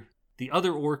together the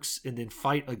other orcs and then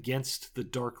fight against the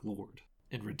Dark Lord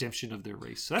in redemption of their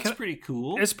race. So that's pretty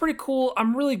cool. It's pretty cool.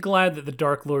 I'm really glad that the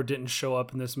Dark Lord didn't show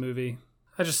up in this movie.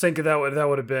 I just think that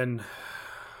would have been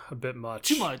a bit much.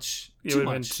 Too much. It would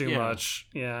have been too much.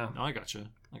 Yeah. No, I gotcha.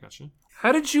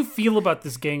 How did you feel about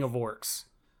this gang of orcs?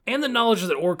 And the knowledge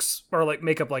that orcs are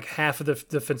make up half of the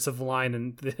defensive line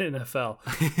in the NFL.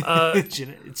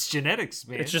 It's genetics,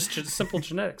 man. It's just simple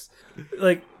genetics.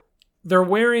 They're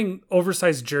wearing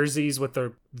oversized jerseys with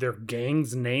their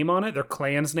gang's name on it, their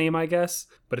clan's name, I guess.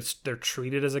 But they're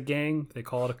treated as a gang. They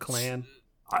call it a clan.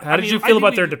 How did you feel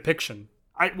about their depiction?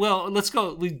 Let's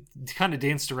go. We kind of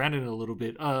danced around it a little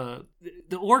bit. The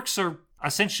orcs are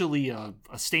essentially a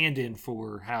stand-in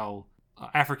for how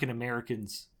African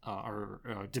Americans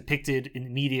are depicted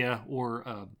in media,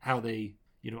 or how they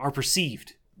are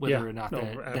perceived, whether or not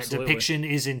that depiction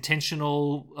is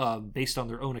intentional, based on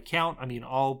their own account. I mean,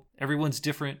 everyone's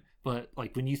different, but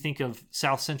when you think of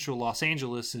South Central Los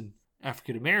Angeles and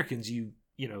African Americans, you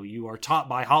are taught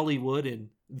by Hollywood and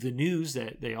the news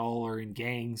that they all are in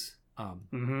gangs.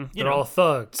 They're all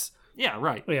thugs. Yeah,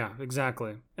 right. Yeah,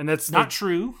 exactly. And that's not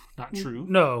true. Not true.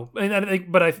 No, and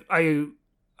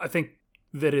I think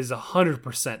that is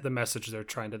 100% the message they're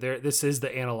trying to. This is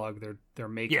the analog they're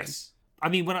making. Yes, I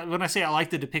mean when I say I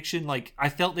like the depiction, I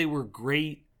felt they were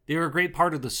great. They were a great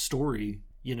part of the story,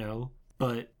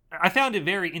 But I found it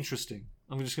very interesting.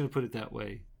 I'm just going to put it that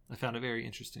way. I found it very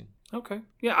interesting. Okay,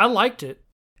 yeah, I liked it.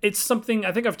 It's something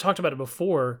I think I've talked about it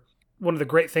before. One of the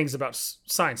great things about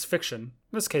science fiction,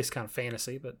 in this case kind of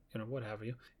fantasy, but what have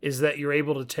you, is that you're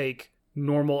able to take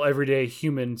normal everyday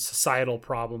human societal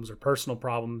problems or personal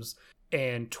problems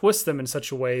and twist them in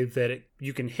such a way that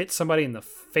you can hit somebody in the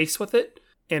face with it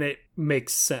and it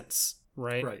makes sense,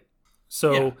 right? Right.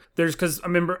 So because I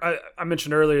remember I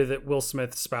mentioned earlier that Will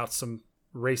Smith spouts some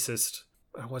racist,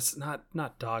 what's not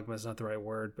dogma is not the right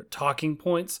word, but talking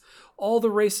points. All the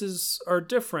races are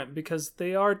different because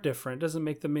they are different. It doesn't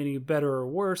make them any better or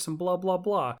worse, and blah blah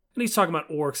blah. And he's talking about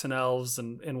orcs and elves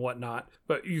and whatnot.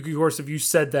 But of course, if you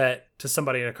said that to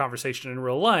somebody in a conversation in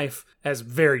real life, it has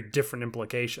very different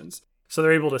implications. So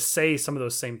they're able to say some of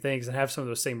those same things and have some of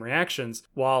those same reactions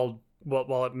while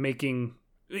it making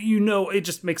it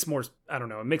just makes more, I don't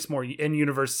know, it makes more in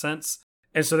universe sense.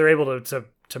 And so they're able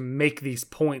to make these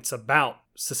points about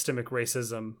systemic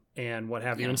racism and what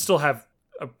have you, and still have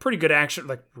a pretty good action,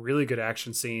 really good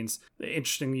action scenes. The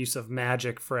interesting use of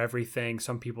magic for everything.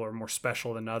 Some people are more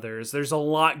special than others. There's a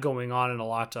lot going on and a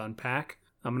lot to unpack.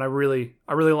 And I really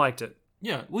liked it.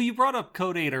 Yeah. Well, you brought up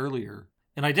Code 8 earlier,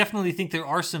 and I definitely think there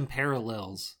are some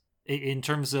parallels in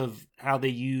terms of how they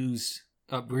use.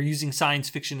 We're using science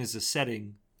fiction as a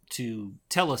setting to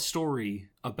tell a story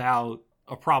about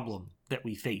a problem that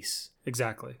we face.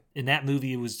 Exactly. In that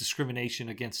movie, it was discrimination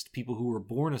against people who were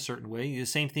born a certain way. The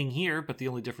same thing here, but the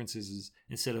only difference is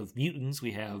instead of mutants,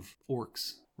 we have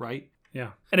orcs, right?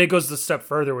 Yeah. And it goes a step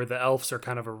further where the elves are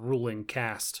kind of a ruling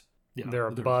caste. Yeah, they're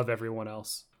above everyone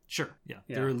else. Sure. Yeah.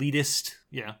 They're elitist.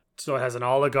 Yeah. So it has an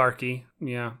oligarchy.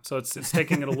 Yeah. So it's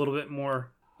taking it a little bit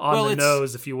more on the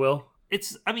nose, if you will.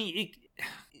 It's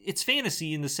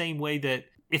fantasy in the same way that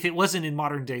if it wasn't in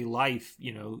modern day life,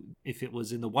 if it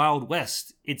was in the Wild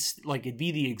West, it's it'd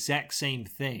be the exact same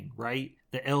thing, right?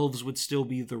 The elves would still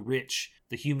be the rich,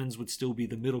 the humans would still be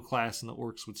the middle class, and the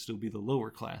orcs would still be the lower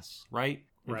class, right?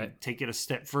 Right. Take it a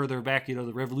step further back, the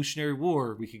Revolutionary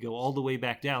War, we could go all the way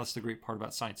back down. That's the great part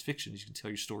about science fiction, is you can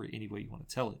tell your story any way you want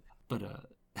to tell it. But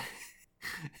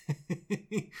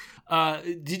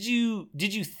did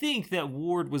you think that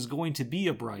Ward was going to be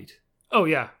a Bright? Oh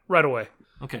yeah, right away.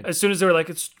 Okay. As soon as they were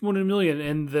it's 1 in a million,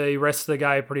 and the rest of the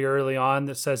guy pretty early on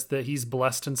that says that he's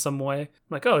blessed in some way,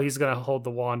 I'm oh, he's gonna hold the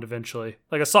wand eventually.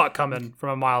 I saw it coming from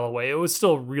a mile away. It was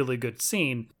still a really good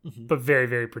scene, but very,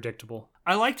 very predictable.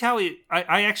 I liked how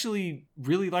I actually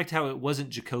really liked how it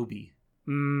wasn't Jacoby.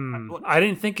 I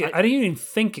didn't even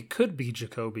think it could be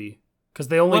Jacoby, because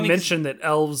they only mentioned that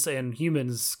elves and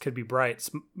humans could be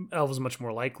brights. Elves much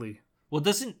more likely. Well,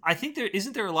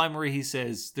 isn't there a line where he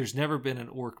says there's never been an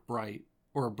orc bright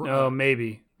or a bright? Oh,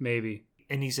 maybe.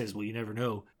 And he says, well, you never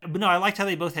know. But no, I liked how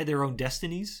they both had their own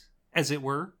destinies, as it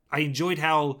were. I enjoyed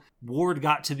how Ward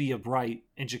got to be a bright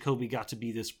and Jacoby got to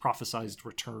be this prophesized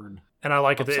return. And I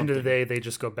like at the end of the day, they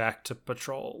just go back to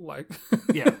patrol. Like,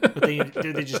 yeah, but they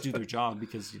just do their job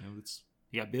because, you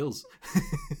got bills.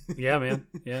 Yeah, man.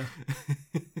 Yeah.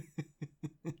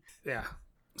 Yeah.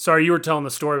 Sorry, you were telling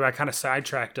the story, but I kind of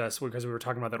sidetracked us because we were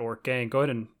talking about that orc gang. Go ahead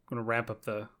and I'm going to ramp up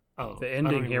the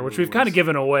ending here, which we've kind of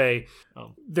given away.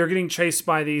 Oh. They're getting chased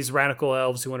by these radical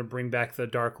elves who want to bring back the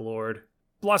Dark Lord.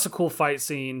 Lots of cool fight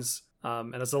scenes.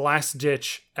 And as a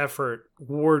last-ditch effort,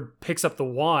 Ward picks up the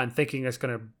wand thinking it's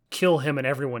going to kill him and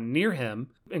everyone near him,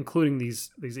 including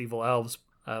these evil elves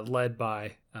led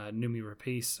by Numi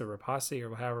Rapace or Rapace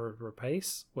or however,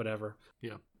 Rapace? Whatever.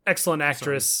 Yeah. Excellent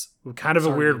actress. Kind of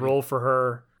a weird role for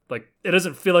her. Like, it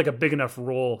doesn't feel like a big enough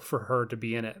role for her to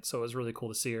be in it, so it was really cool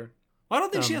to see her. Well, I don't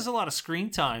think she has a lot of screen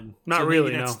time. Not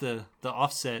really, that's the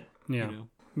offset. Yeah.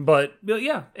 But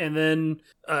yeah, and then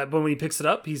when he picks it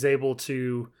up, he's able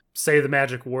to say the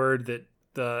magic word that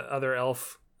the other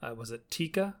elf, was it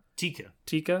Tika?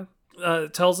 Tika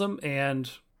tells him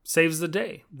and saves the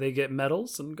day. They get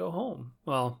medals and go home.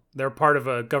 Well, they're part of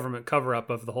a government cover-up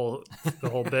of the whole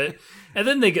bit, and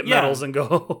then they get medals and go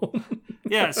home.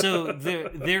 Yeah, so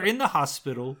they're in the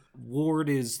hospital. Ward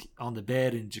is on the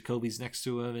bed and Jacoby's next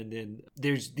to him, and then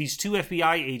there's these two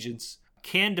FBI agents,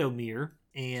 Candomir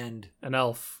and an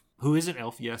elf. Who is an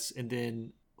elf, yes, and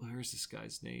then where's this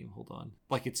guy's name? Hold on.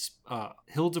 Like it's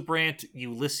Hildebrandt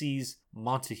Ulysses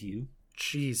Montague.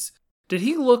 Jeez. Did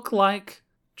he look like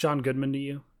John Goodman to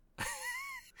you?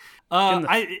 No.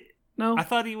 I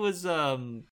thought he was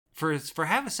for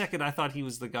half a second I thought he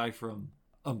was the guy from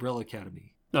Umbrella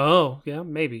Academy. Oh, yeah,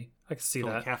 maybe. I could see that.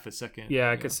 Like half a second.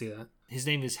 Yeah, I could see that. His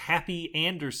name is Happy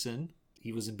Anderson.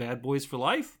 He was in Bad Boys for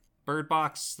Life, Bird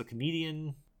Box, The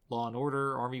Comedian, Law and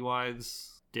Order, Army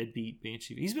Wives, Deadbeat,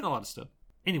 Banshee. He's been in a lot of stuff.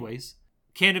 Anyways,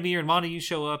 Candomir and Montague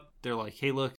show up. They're like,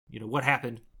 "Hey, look, what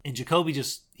happened?" And Jacoby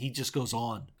just goes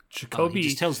on. Jacoby he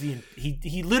just tells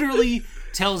he literally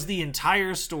tells the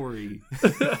entire story.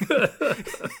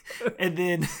 And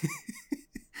then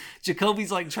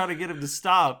Jacoby's like trying to get him to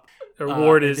stop. Or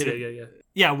Ward is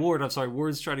Yeah, Ward, I'm sorry.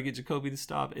 Ward's trying to get Jacoby to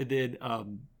stop. And then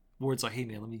Ward's like, "Hey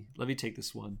man, let me take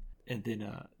this one." And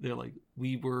then they're like,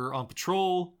 "We were on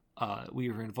patrol, we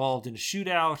were involved in a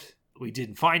shootout, we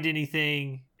didn't find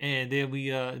anything, and then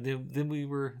we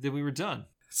were done."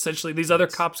 Essentially, these other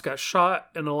cops got shot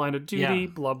in the line of duty,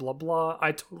 blah, blah, blah.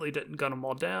 I totally didn't gun them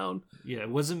all down. Yeah, it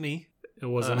wasn't me. It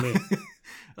wasn't me.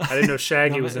 I didn't know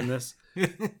Shaggy was in this.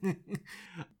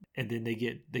 And then they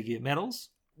get medals.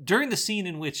 During the scene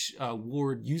in which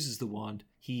Ward uses the wand,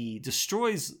 he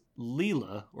destroys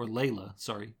Layla,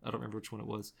 sorry, I don't remember which one it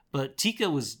was. But Tika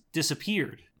was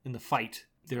disappeared in the fight.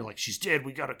 They're like, "She's dead,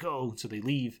 we gotta go." So they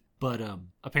leave. But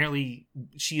apparently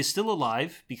she is still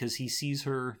alive because he sees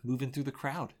her moving through the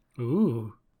crowd.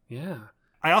 Ooh, yeah.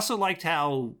 I also liked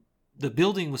how the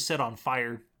building was set on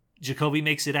fire. Jacoby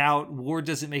makes it out. Ward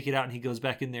doesn't make it out, and he goes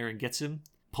back in there and gets him,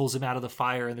 pulls him out of the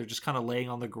fire, and they're just kind of laying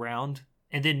on the ground.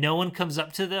 And then no one comes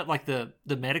up to them. Like the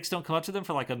medics don't come up to them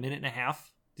for like a minute and a half.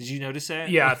 Did you notice that?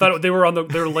 Yeah, I thought they were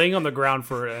laying on the ground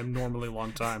for an abnormally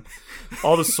long time.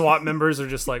 All the SWAT members are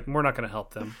just like, "We're not going to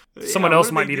help them. Someone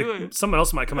else might someone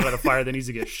else might come out of the fire that needs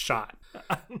to get shot."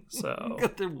 So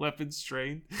got their weapons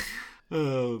trained.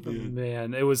 Oh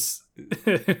man, it was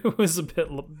a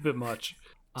bit much.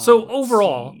 So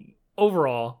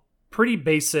overall, pretty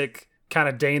basic kind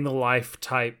of day in the life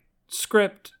type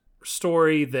script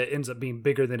story that ends up being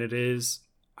bigger than it is.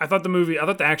 I thought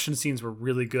the action scenes were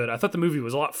really good. I thought the movie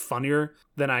was a lot funnier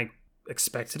than I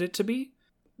expected it to be.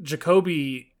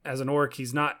 Jacoby, as an orc,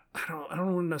 he's not, I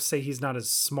don't want to say he's not as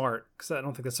smart, because I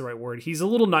don't think that's the right word. He's a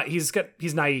little,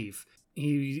 he's naive.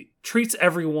 He treats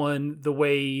everyone the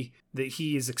way that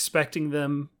he is expecting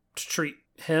them to treat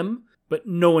him, but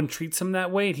no one treats him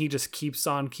that way, and he just keeps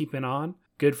on keeping on.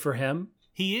 Good for him.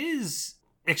 He is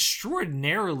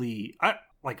extraordinarily,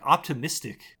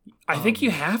 optimistic. I think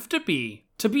you have to be.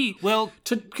 You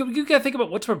gotta think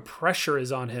about what type of pressure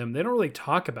is on him. They don't really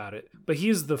talk about it, but he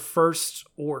is the first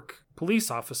orc police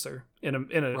officer in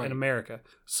America.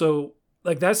 So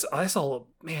that's all.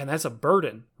 Man, that's a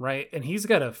burden, right? And he's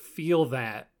got to feel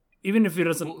that, even if he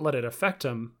doesn't let it affect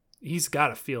him. He's got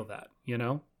to feel that,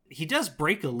 He does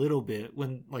break a little bit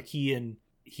when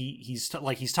he's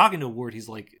talking to Ward. He's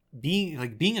like,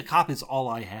 being a cop is all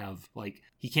I have. Like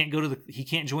he can't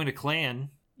join a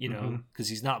clan. Because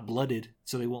he's not blooded,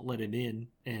 so they won't let him in,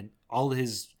 and all of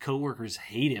his coworkers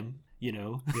hate him.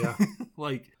 Yeah,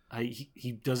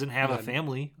 he doesn't have a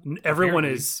family. Everyone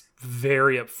is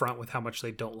very upfront with how much they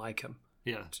don't like him.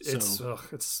 Yeah, it's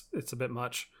a bit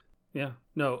much. Yeah,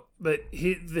 no, but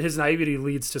his naivety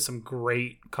leads to some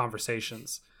great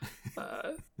conversations.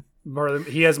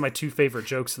 he has my two favorite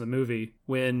jokes in the movie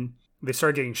when they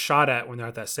start getting shot at when they're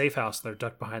at that safe house. They're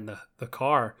ducked behind the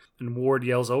car, and Ward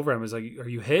yells over him, "Is like, are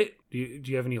you hit? Do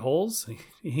you have any holes?"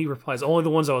 He replies, "Only the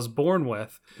ones I was born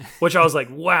with," which I was like,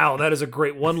 "Wow, that is a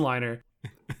great one-liner."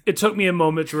 It took me a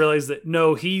moment to realize that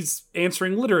no, he's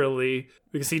answering literally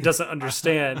because he doesn't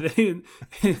understand. He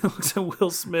looks at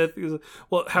Will Smith. He's like,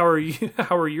 "Well, how are you?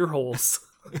 How are your holes?"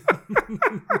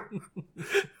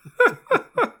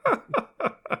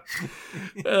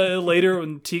 Later,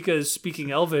 when Tika is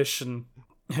speaking Elvish, and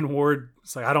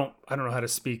Ward's like, I don't know how to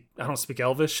speak. I don't speak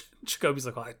Elvish. Jacoby's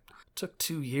like, well, I took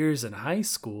 2 years in high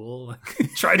school.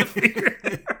 Like, try to figure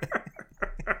it.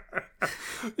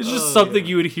 It's just something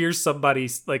you would hear somebody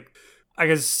like. I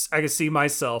guess I could see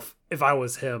myself if I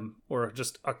was him or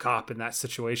just a cop in that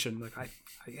situation. Like,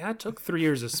 I took 3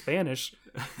 years of Spanish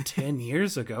 10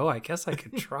 years ago. I guess I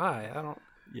could try. I don't.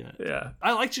 Yeah.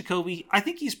 I like Jacoby. I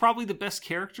think he's probably the best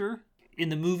character in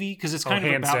the movie because it's kind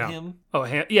of about him. Oh,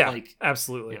 yeah, like,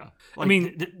 absolutely. Yeah. Like, I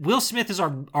mean, Will Smith is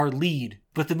our lead,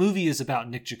 but the movie is about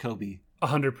Nick Jacoby.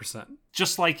 100%.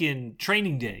 Just like in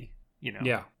Training Day, you know.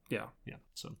 Yeah.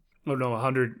 So. Oh no,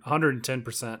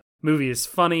 110%. Movie is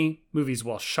funny. Movie's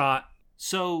well shot.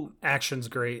 So action's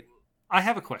great. I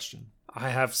have a question. I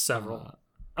have several.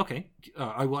 Okay,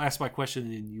 I will ask my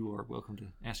question, and you are welcome to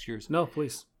ask yours. No,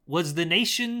 please. Was the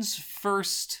nation's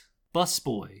first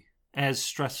busboy as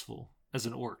stressful as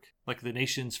an orc? Like the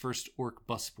nation's first orc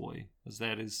busboy? Was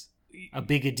that as a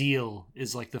big a deal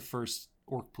as like the first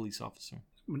orc police officer?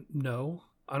 No,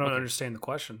 I don't understand the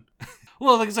question.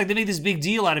 Well, like, it's like they made this big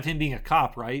deal out of him being a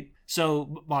cop, right?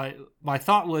 So my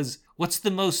thought was, what's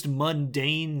the most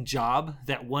mundane job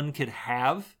that one could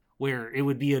have where it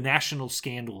would be a national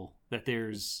scandal that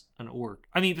there's an orc?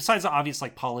 I mean, besides the obvious,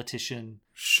 like, politician.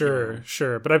 Sure.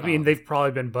 But I mean, they've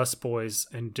probably been busboys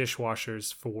and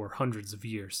dishwashers for hundreds of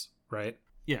years, right?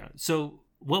 Yeah. So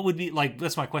what would be, like,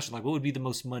 that's my question. Like, what would be the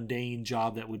most mundane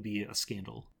job that would be a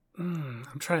scandal? I'm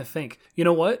trying to think. You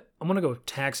know what? I'm going to go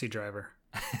taxi driver.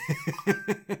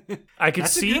 I could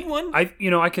That's see a good one.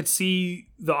 I could see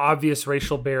the obvious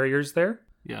racial barriers there.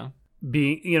 Yeah.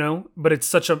 But it's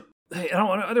such a, I don't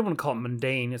want to call it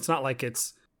mundane. It's not like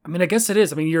it's, I mean, I guess it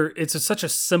is. I mean, such a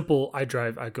simple, I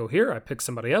go here, I pick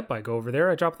somebody up, I go over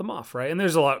there, I drop them off, right? And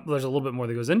there's a little bit more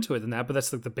that goes into it than that, but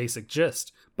that's like the basic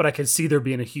gist. But I could see there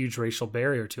being a huge racial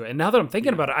barrier to it. And now that I'm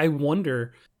thinking about it, I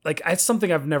wonder, like, it's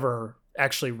something I've never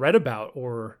actually read about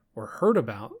or heard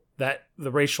about, that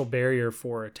the racial barrier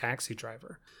for a taxi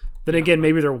driver. Then again,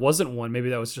 maybe there wasn't one. Maybe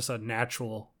that was just a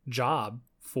natural job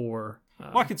for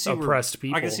I could see oppressed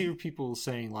people. I can see people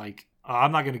saying, like,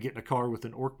 I'm not going to get in a car with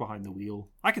an orc behind the wheel.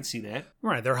 I could see that.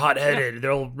 Right, they're hot-headed. Yeah.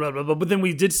 They'll blah, blah, blah. But then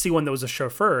we did see one that was a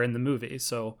chauffeur in the movie.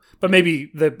 So, but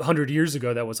maybe 100 years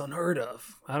ago that was unheard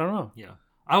of. I don't know. Yeah,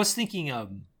 I was thinking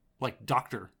like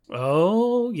doctor.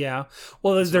 Oh yeah.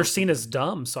 Well, they're seen as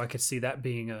dumb, so I could see that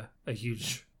being a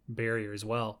huge barrier as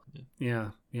well.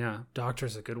 Yeah.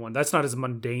 Doctor's a good one. That's not as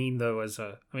mundane though as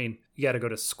I mean, you got to go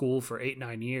to school for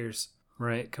 8-9 years,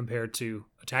 right? Compared to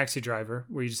a taxi driver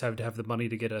where you just have to have the money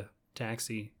to get a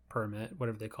taxi permit,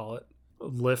 whatever they call it,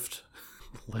 Lyft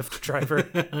driver,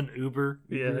 an Uber.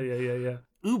 Yeah.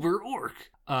 Uber orc.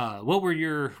 What were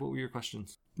your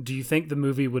questions? Do you think the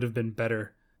movie would have been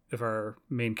better if our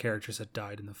main characters had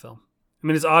died in the film? I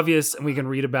mean, it's obvious, and we can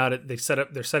read about it. They're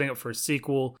setting up for a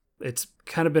sequel. It's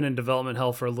kind of been in development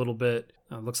hell for a little bit.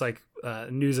 Looks like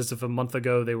news as of a month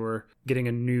ago, they were getting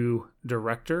a new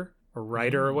director or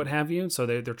writer or what have you. So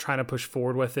they're trying to push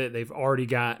forward with it. They've already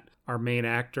got our main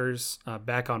actors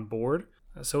back on board.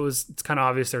 So it's kind of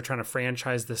obvious they're trying to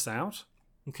franchise this out.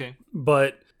 Okay.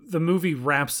 But the movie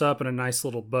wraps up in a nice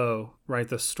little bow, right?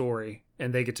 The story,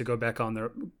 and they get to go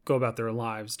about their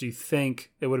lives. Do you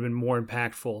think it would have been more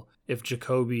impactful if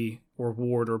Jacoby or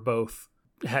Ward or both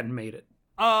hadn't made it?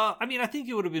 I mean, I think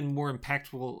it would have been more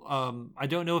impactful. I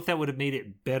don't know if that would have made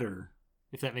it better,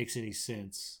 if that makes any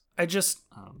sense. I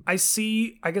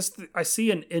see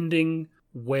an ending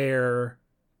where,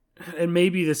 and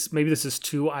maybe this is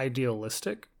too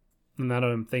idealistic. And now that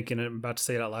I'm thinking it, I'm about to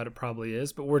say it out loud, it probably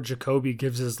is. But where Jacoby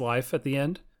gives his life at the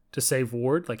end to save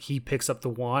Ward, like he picks up the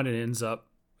wand and ends up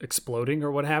exploding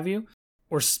or what have you.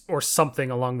 Or something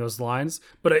along those lines.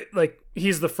 But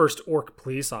he's the first orc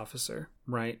police officer,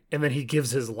 right? And then he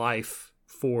gives his life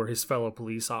for his fellow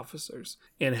police officers.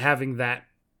 And having that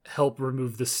help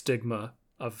remove the stigma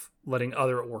of letting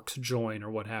other orcs join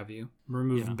or what have you.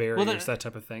 Remove barriers, that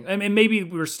type of thing. I mean, maybe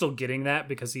we're still getting that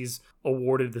because he's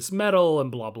awarded this medal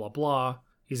and blah, blah, blah.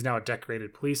 He's now a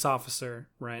decorated police officer,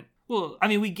 right? Well, I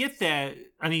mean, we get that.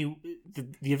 I mean,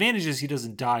 the advantage is he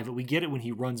doesn't die, but we get it when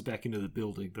he runs back into the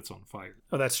building that's on fire.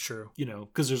 Oh, that's true.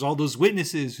 Because there's all those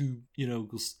witnesses who,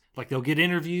 like they'll get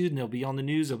interviewed and they'll be on the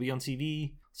news, they'll be on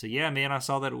TV. So, yeah, man, I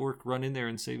saw that orc run in there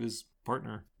and save his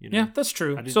partner. Yeah, that's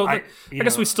true. I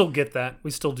guess we still get that.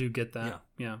 We still do get that.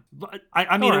 Yeah. But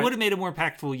I mean, it would have made it more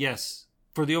impactful, yes.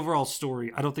 For the overall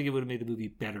story, I don't think it would have made the movie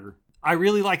better. I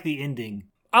really like the ending.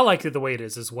 I liked it the way it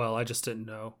is as well. I just didn't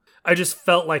know. I just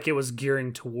felt like it was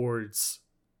gearing towards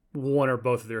one or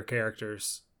both of their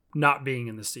characters not being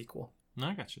in the sequel. No,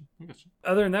 I got you.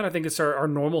 Other than that, I think it's our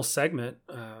normal segment.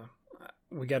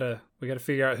 We gotta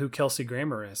figure out who Kelsey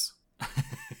Grammer is.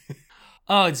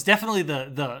 Oh, it's definitely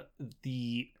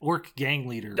the orc gang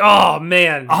leader. Oh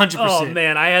man, 100%. Oh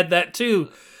man, I had that too.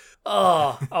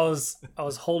 Oh, I was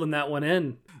holding that one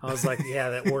in. I was like,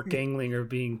 yeah, that orc gang leader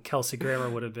being Kelsey Grammer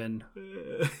would have been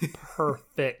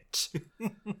perfect.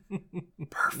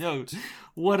 No,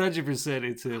 100%.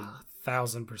 It's him.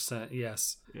 1,000%.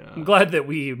 Yes. Yeah. I'm glad that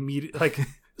we immediately this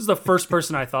is the first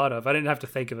person I thought of. I didn't have to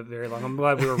think of it very long. I'm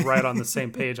glad we were right on the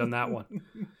same page on that one.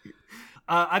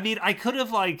 I mean, I could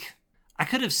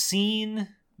have seen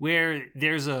where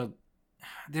there's a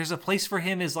place for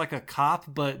him as like a cop,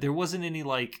 but there wasn't any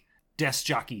like desk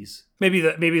jockeys. Maybe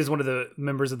he's one of the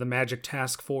members of the Magic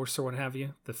Task Force or what have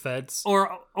you, the feds.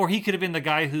 Or he could have been the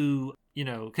guy who,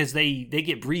 because they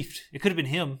get briefed. It could have been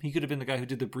him. He could have been the guy who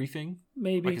did the briefing,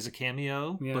 maybe like as a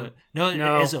cameo. Yeah. But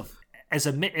no. As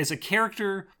a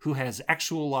character who has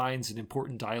actual lines and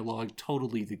important dialogue,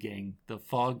 totally the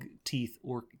Fog Teeth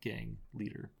Orc gang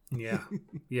leader.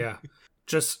 Yeah.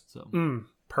 Just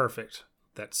perfect.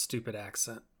 That stupid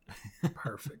accent.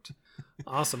 Perfect.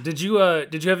 Awesome. Did you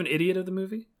have an idiot of the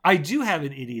movie? I do have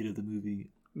an idiot of the movie.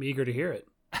 I'm eager to hear it.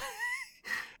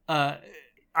 I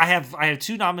have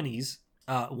two nominees.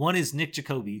 One is Nick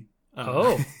Jacoby.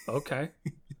 Okay.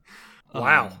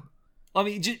 Wow. I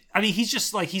mean, he's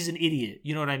just like, he's an idiot.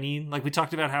 You know what I mean? Like we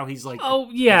talked about how he's like,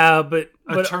 but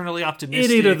eternally optimistic.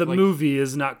 Idiot of the movie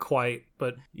is not quite,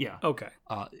 but yeah. Okay.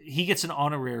 He gets an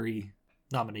honorary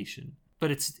nomination, but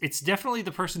it's definitely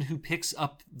the person who picks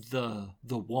up the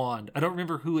wand. I don't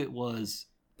remember who it was.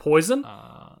 Poison?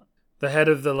 The head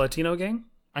of the Latino gang?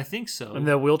 I think so. In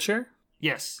the wheelchair?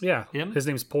 Yes. Yeah. Him? His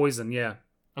name's Poison, yeah.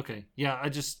 Okay. Yeah,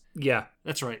 Yeah.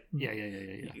 That's right. Yeah.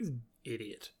 He's an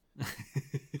idiot.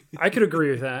 I could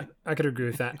agree with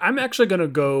that. I'm actually going to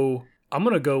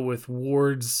go with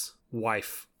Ward's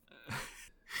wife.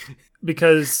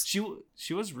 Because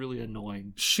she was really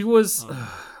annoying. She was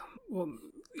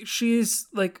she's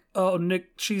like, Nick,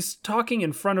 she's talking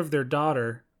in front of their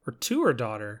daughter or to her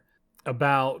daughter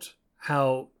about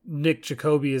how Nick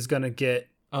Jacoby is going to get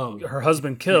her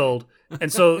husband killed.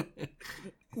 And so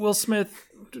Will Smith,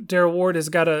 Darryl Ward, has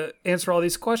got to answer all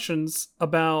these questions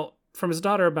from his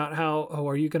daughter about how,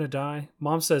 are you going to die?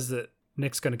 Mom says that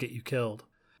Nick's going to get you killed.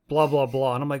 Blah, blah,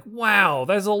 blah. And I'm like, wow,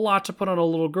 that's a lot to put on a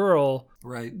little girl.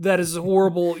 Right. That is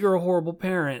horrible. You're a horrible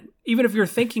parent. Even if you're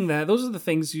thinking that, those are the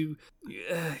things you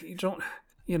don't,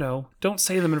 don't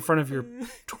say them in front of your,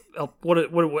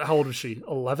 how old is she?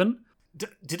 11?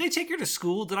 Did they take her to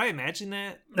school? Did I imagine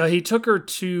that? No, he took her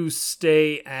to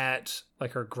stay at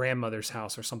like her grandmother's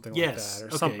house or something like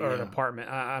that, or an apartment.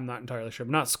 I'm not entirely sure,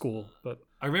 but not school. But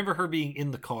I remember her being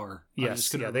in the car. Yes,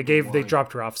 they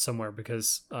dropped her off somewhere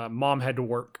because mom had to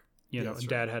work, and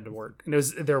dad had to work, and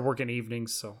they were working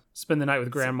evenings, so spend the night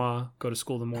with grandma, go to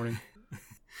school in the morning.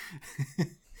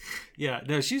 Yeah,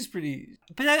 no, she's pretty,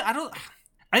 but I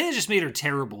think it just made her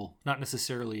terrible, not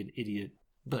necessarily an idiot.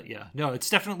 But yeah, no, it's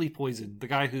definitely Poison. The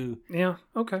guy who... Yeah,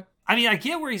 okay. I mean, I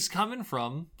get where he's coming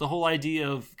from. The whole idea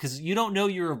of... Because you don't know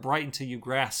you're a bright until you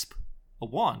grasp a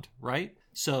wand, right?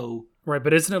 So... Right,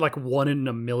 but isn't it like 1 in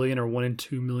a million or 1 in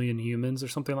 2 million humans or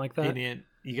something like that? And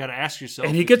you got to ask yourself...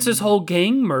 And he gets his whole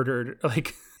gang murdered.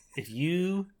 Like, if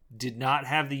you did not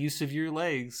have the use of your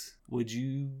legs, would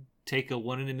you take a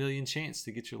 1 in a million chance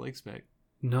to get your legs back?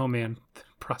 No, man.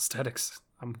 Prosthetics.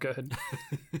 I'm good.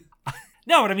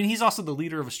 No, but I mean, he's also the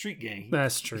leader of a street gang.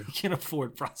 That's true. He can't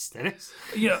afford prosthetics.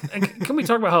 Yeah, and can we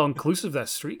talk about how inclusive that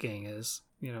street gang is?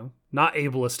 Not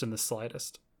ableist in the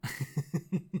slightest.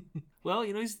 Well,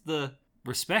 he's the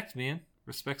respect, man.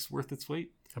 Respect's worth its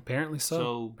weight. Apparently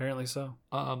so.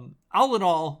 All in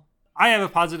all, I have a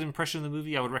positive impression of the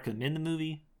movie. I would recommend the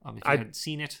movie if you hadn't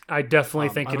seen it. I definitely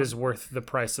think it is worth the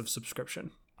price of subscription.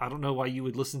 I don't know why you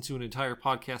would listen to an entire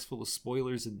podcast full of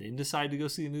spoilers and then decide to go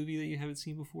see a movie that you haven't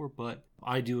seen before, but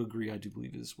I do agree. I do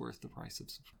believe it is worth the price of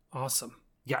subscription. Awesome.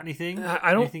 Got anything?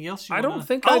 Anything else? I don't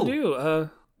think I do.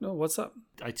 No, what's up?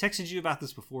 I texted you about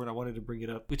this before, and I wanted to bring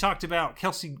it up. We've talked about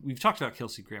Kelsey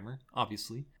Grammer,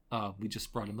 obviously. We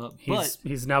just brought him up.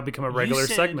 He's now become a regular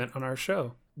segment on our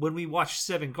show. When we watched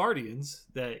Seven Guardians,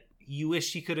 that you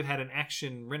wish he could have had an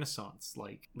action renaissance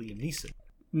like Liam Neeson.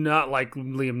 Not like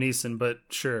Liam Neeson, but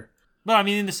sure. But I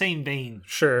mean, in the same vein.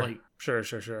 Sure. Sure.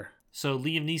 So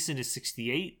Liam Neeson is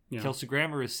 68. Yeah. Kelsey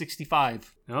Grammer is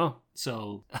 65. Oh.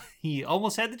 So he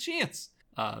almost had the chance.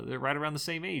 They're right around the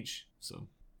same age. So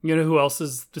you know who else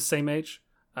is the same age?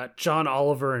 John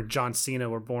Oliver and John Cena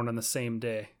were born on the same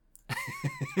day.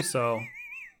 So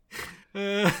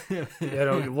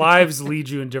lives lead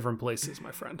you in different places,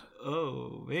 my friend.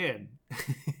 Oh man.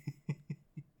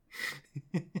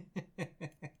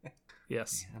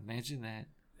 Yes. Yeah, imagine that.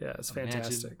 Yeah, it's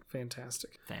fantastic.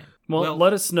 Fantastic. Thanks. Well,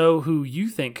 let us know who you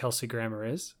think Kelsey Grammer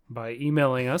is by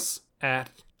emailing us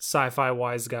at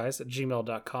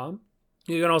sci-fi-wiseguys@gmail.com.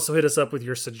 You can also hit us up with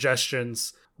your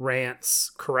suggestions,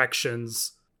 rants,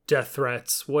 corrections, death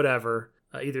threats, whatever,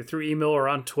 either through email or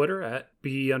on Twitter at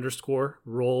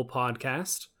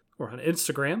 @B_roll_podcast or on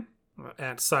Instagram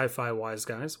at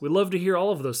sci-fi-wiseguys. We love to hear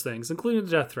all of those things, including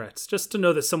the death threats. Just to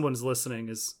know that someone's listening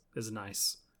is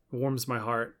nice. Warms my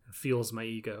heart and fuels my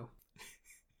ego.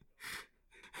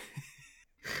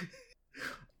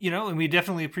 And we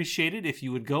definitely appreciate it if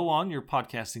you would go on your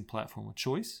podcasting platform of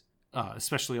choice,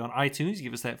 especially on iTunes.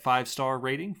 Give us that 5-star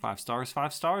rating. 5 stars,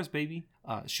 baby.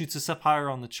 Shoots us up higher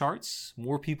on the charts.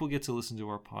 More people get to listen to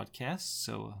our podcast.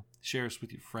 So share us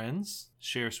with your friends.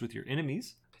 Share us with your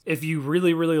enemies. If you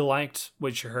really, really liked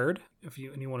what you heard, and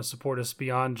you want to support us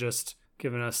beyond just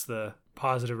giving us the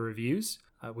positive reviews,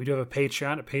 we do have a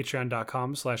Patreon at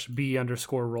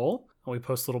patreon.com/B_roll. We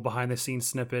post little behind-the-scenes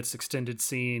snippets, extended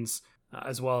scenes,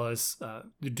 as well as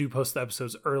we do post the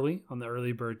episodes early on the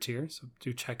early bird tier. So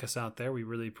do check us out there. We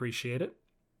really appreciate it.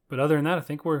 But other than that, I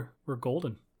think we're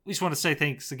golden. We just want to say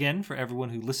thanks again for everyone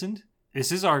who listened.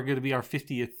 This is going to be our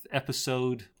 50th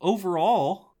episode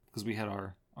overall, because we had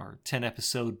our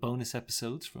 10-episode bonus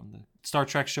episodes from the Star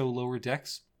Trek show Lower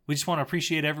Decks. We just want to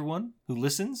appreciate everyone who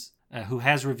listens, who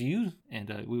has reviewed, and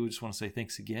we would just want to say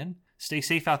thanks again. Stay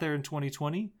safe out there in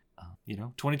 2020.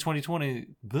 2020.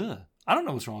 I don't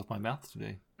know what's wrong with my mouth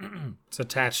today. It's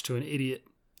attached to an idiot.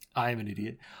 I am an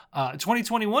idiot.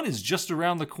 2021 is just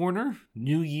around the corner.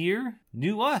 New year,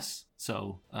 new us.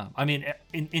 So,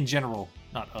 in general,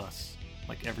 not us,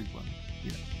 like everyone.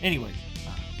 Anyway,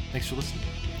 thanks for listening.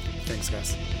 Thanks,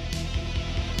 guys.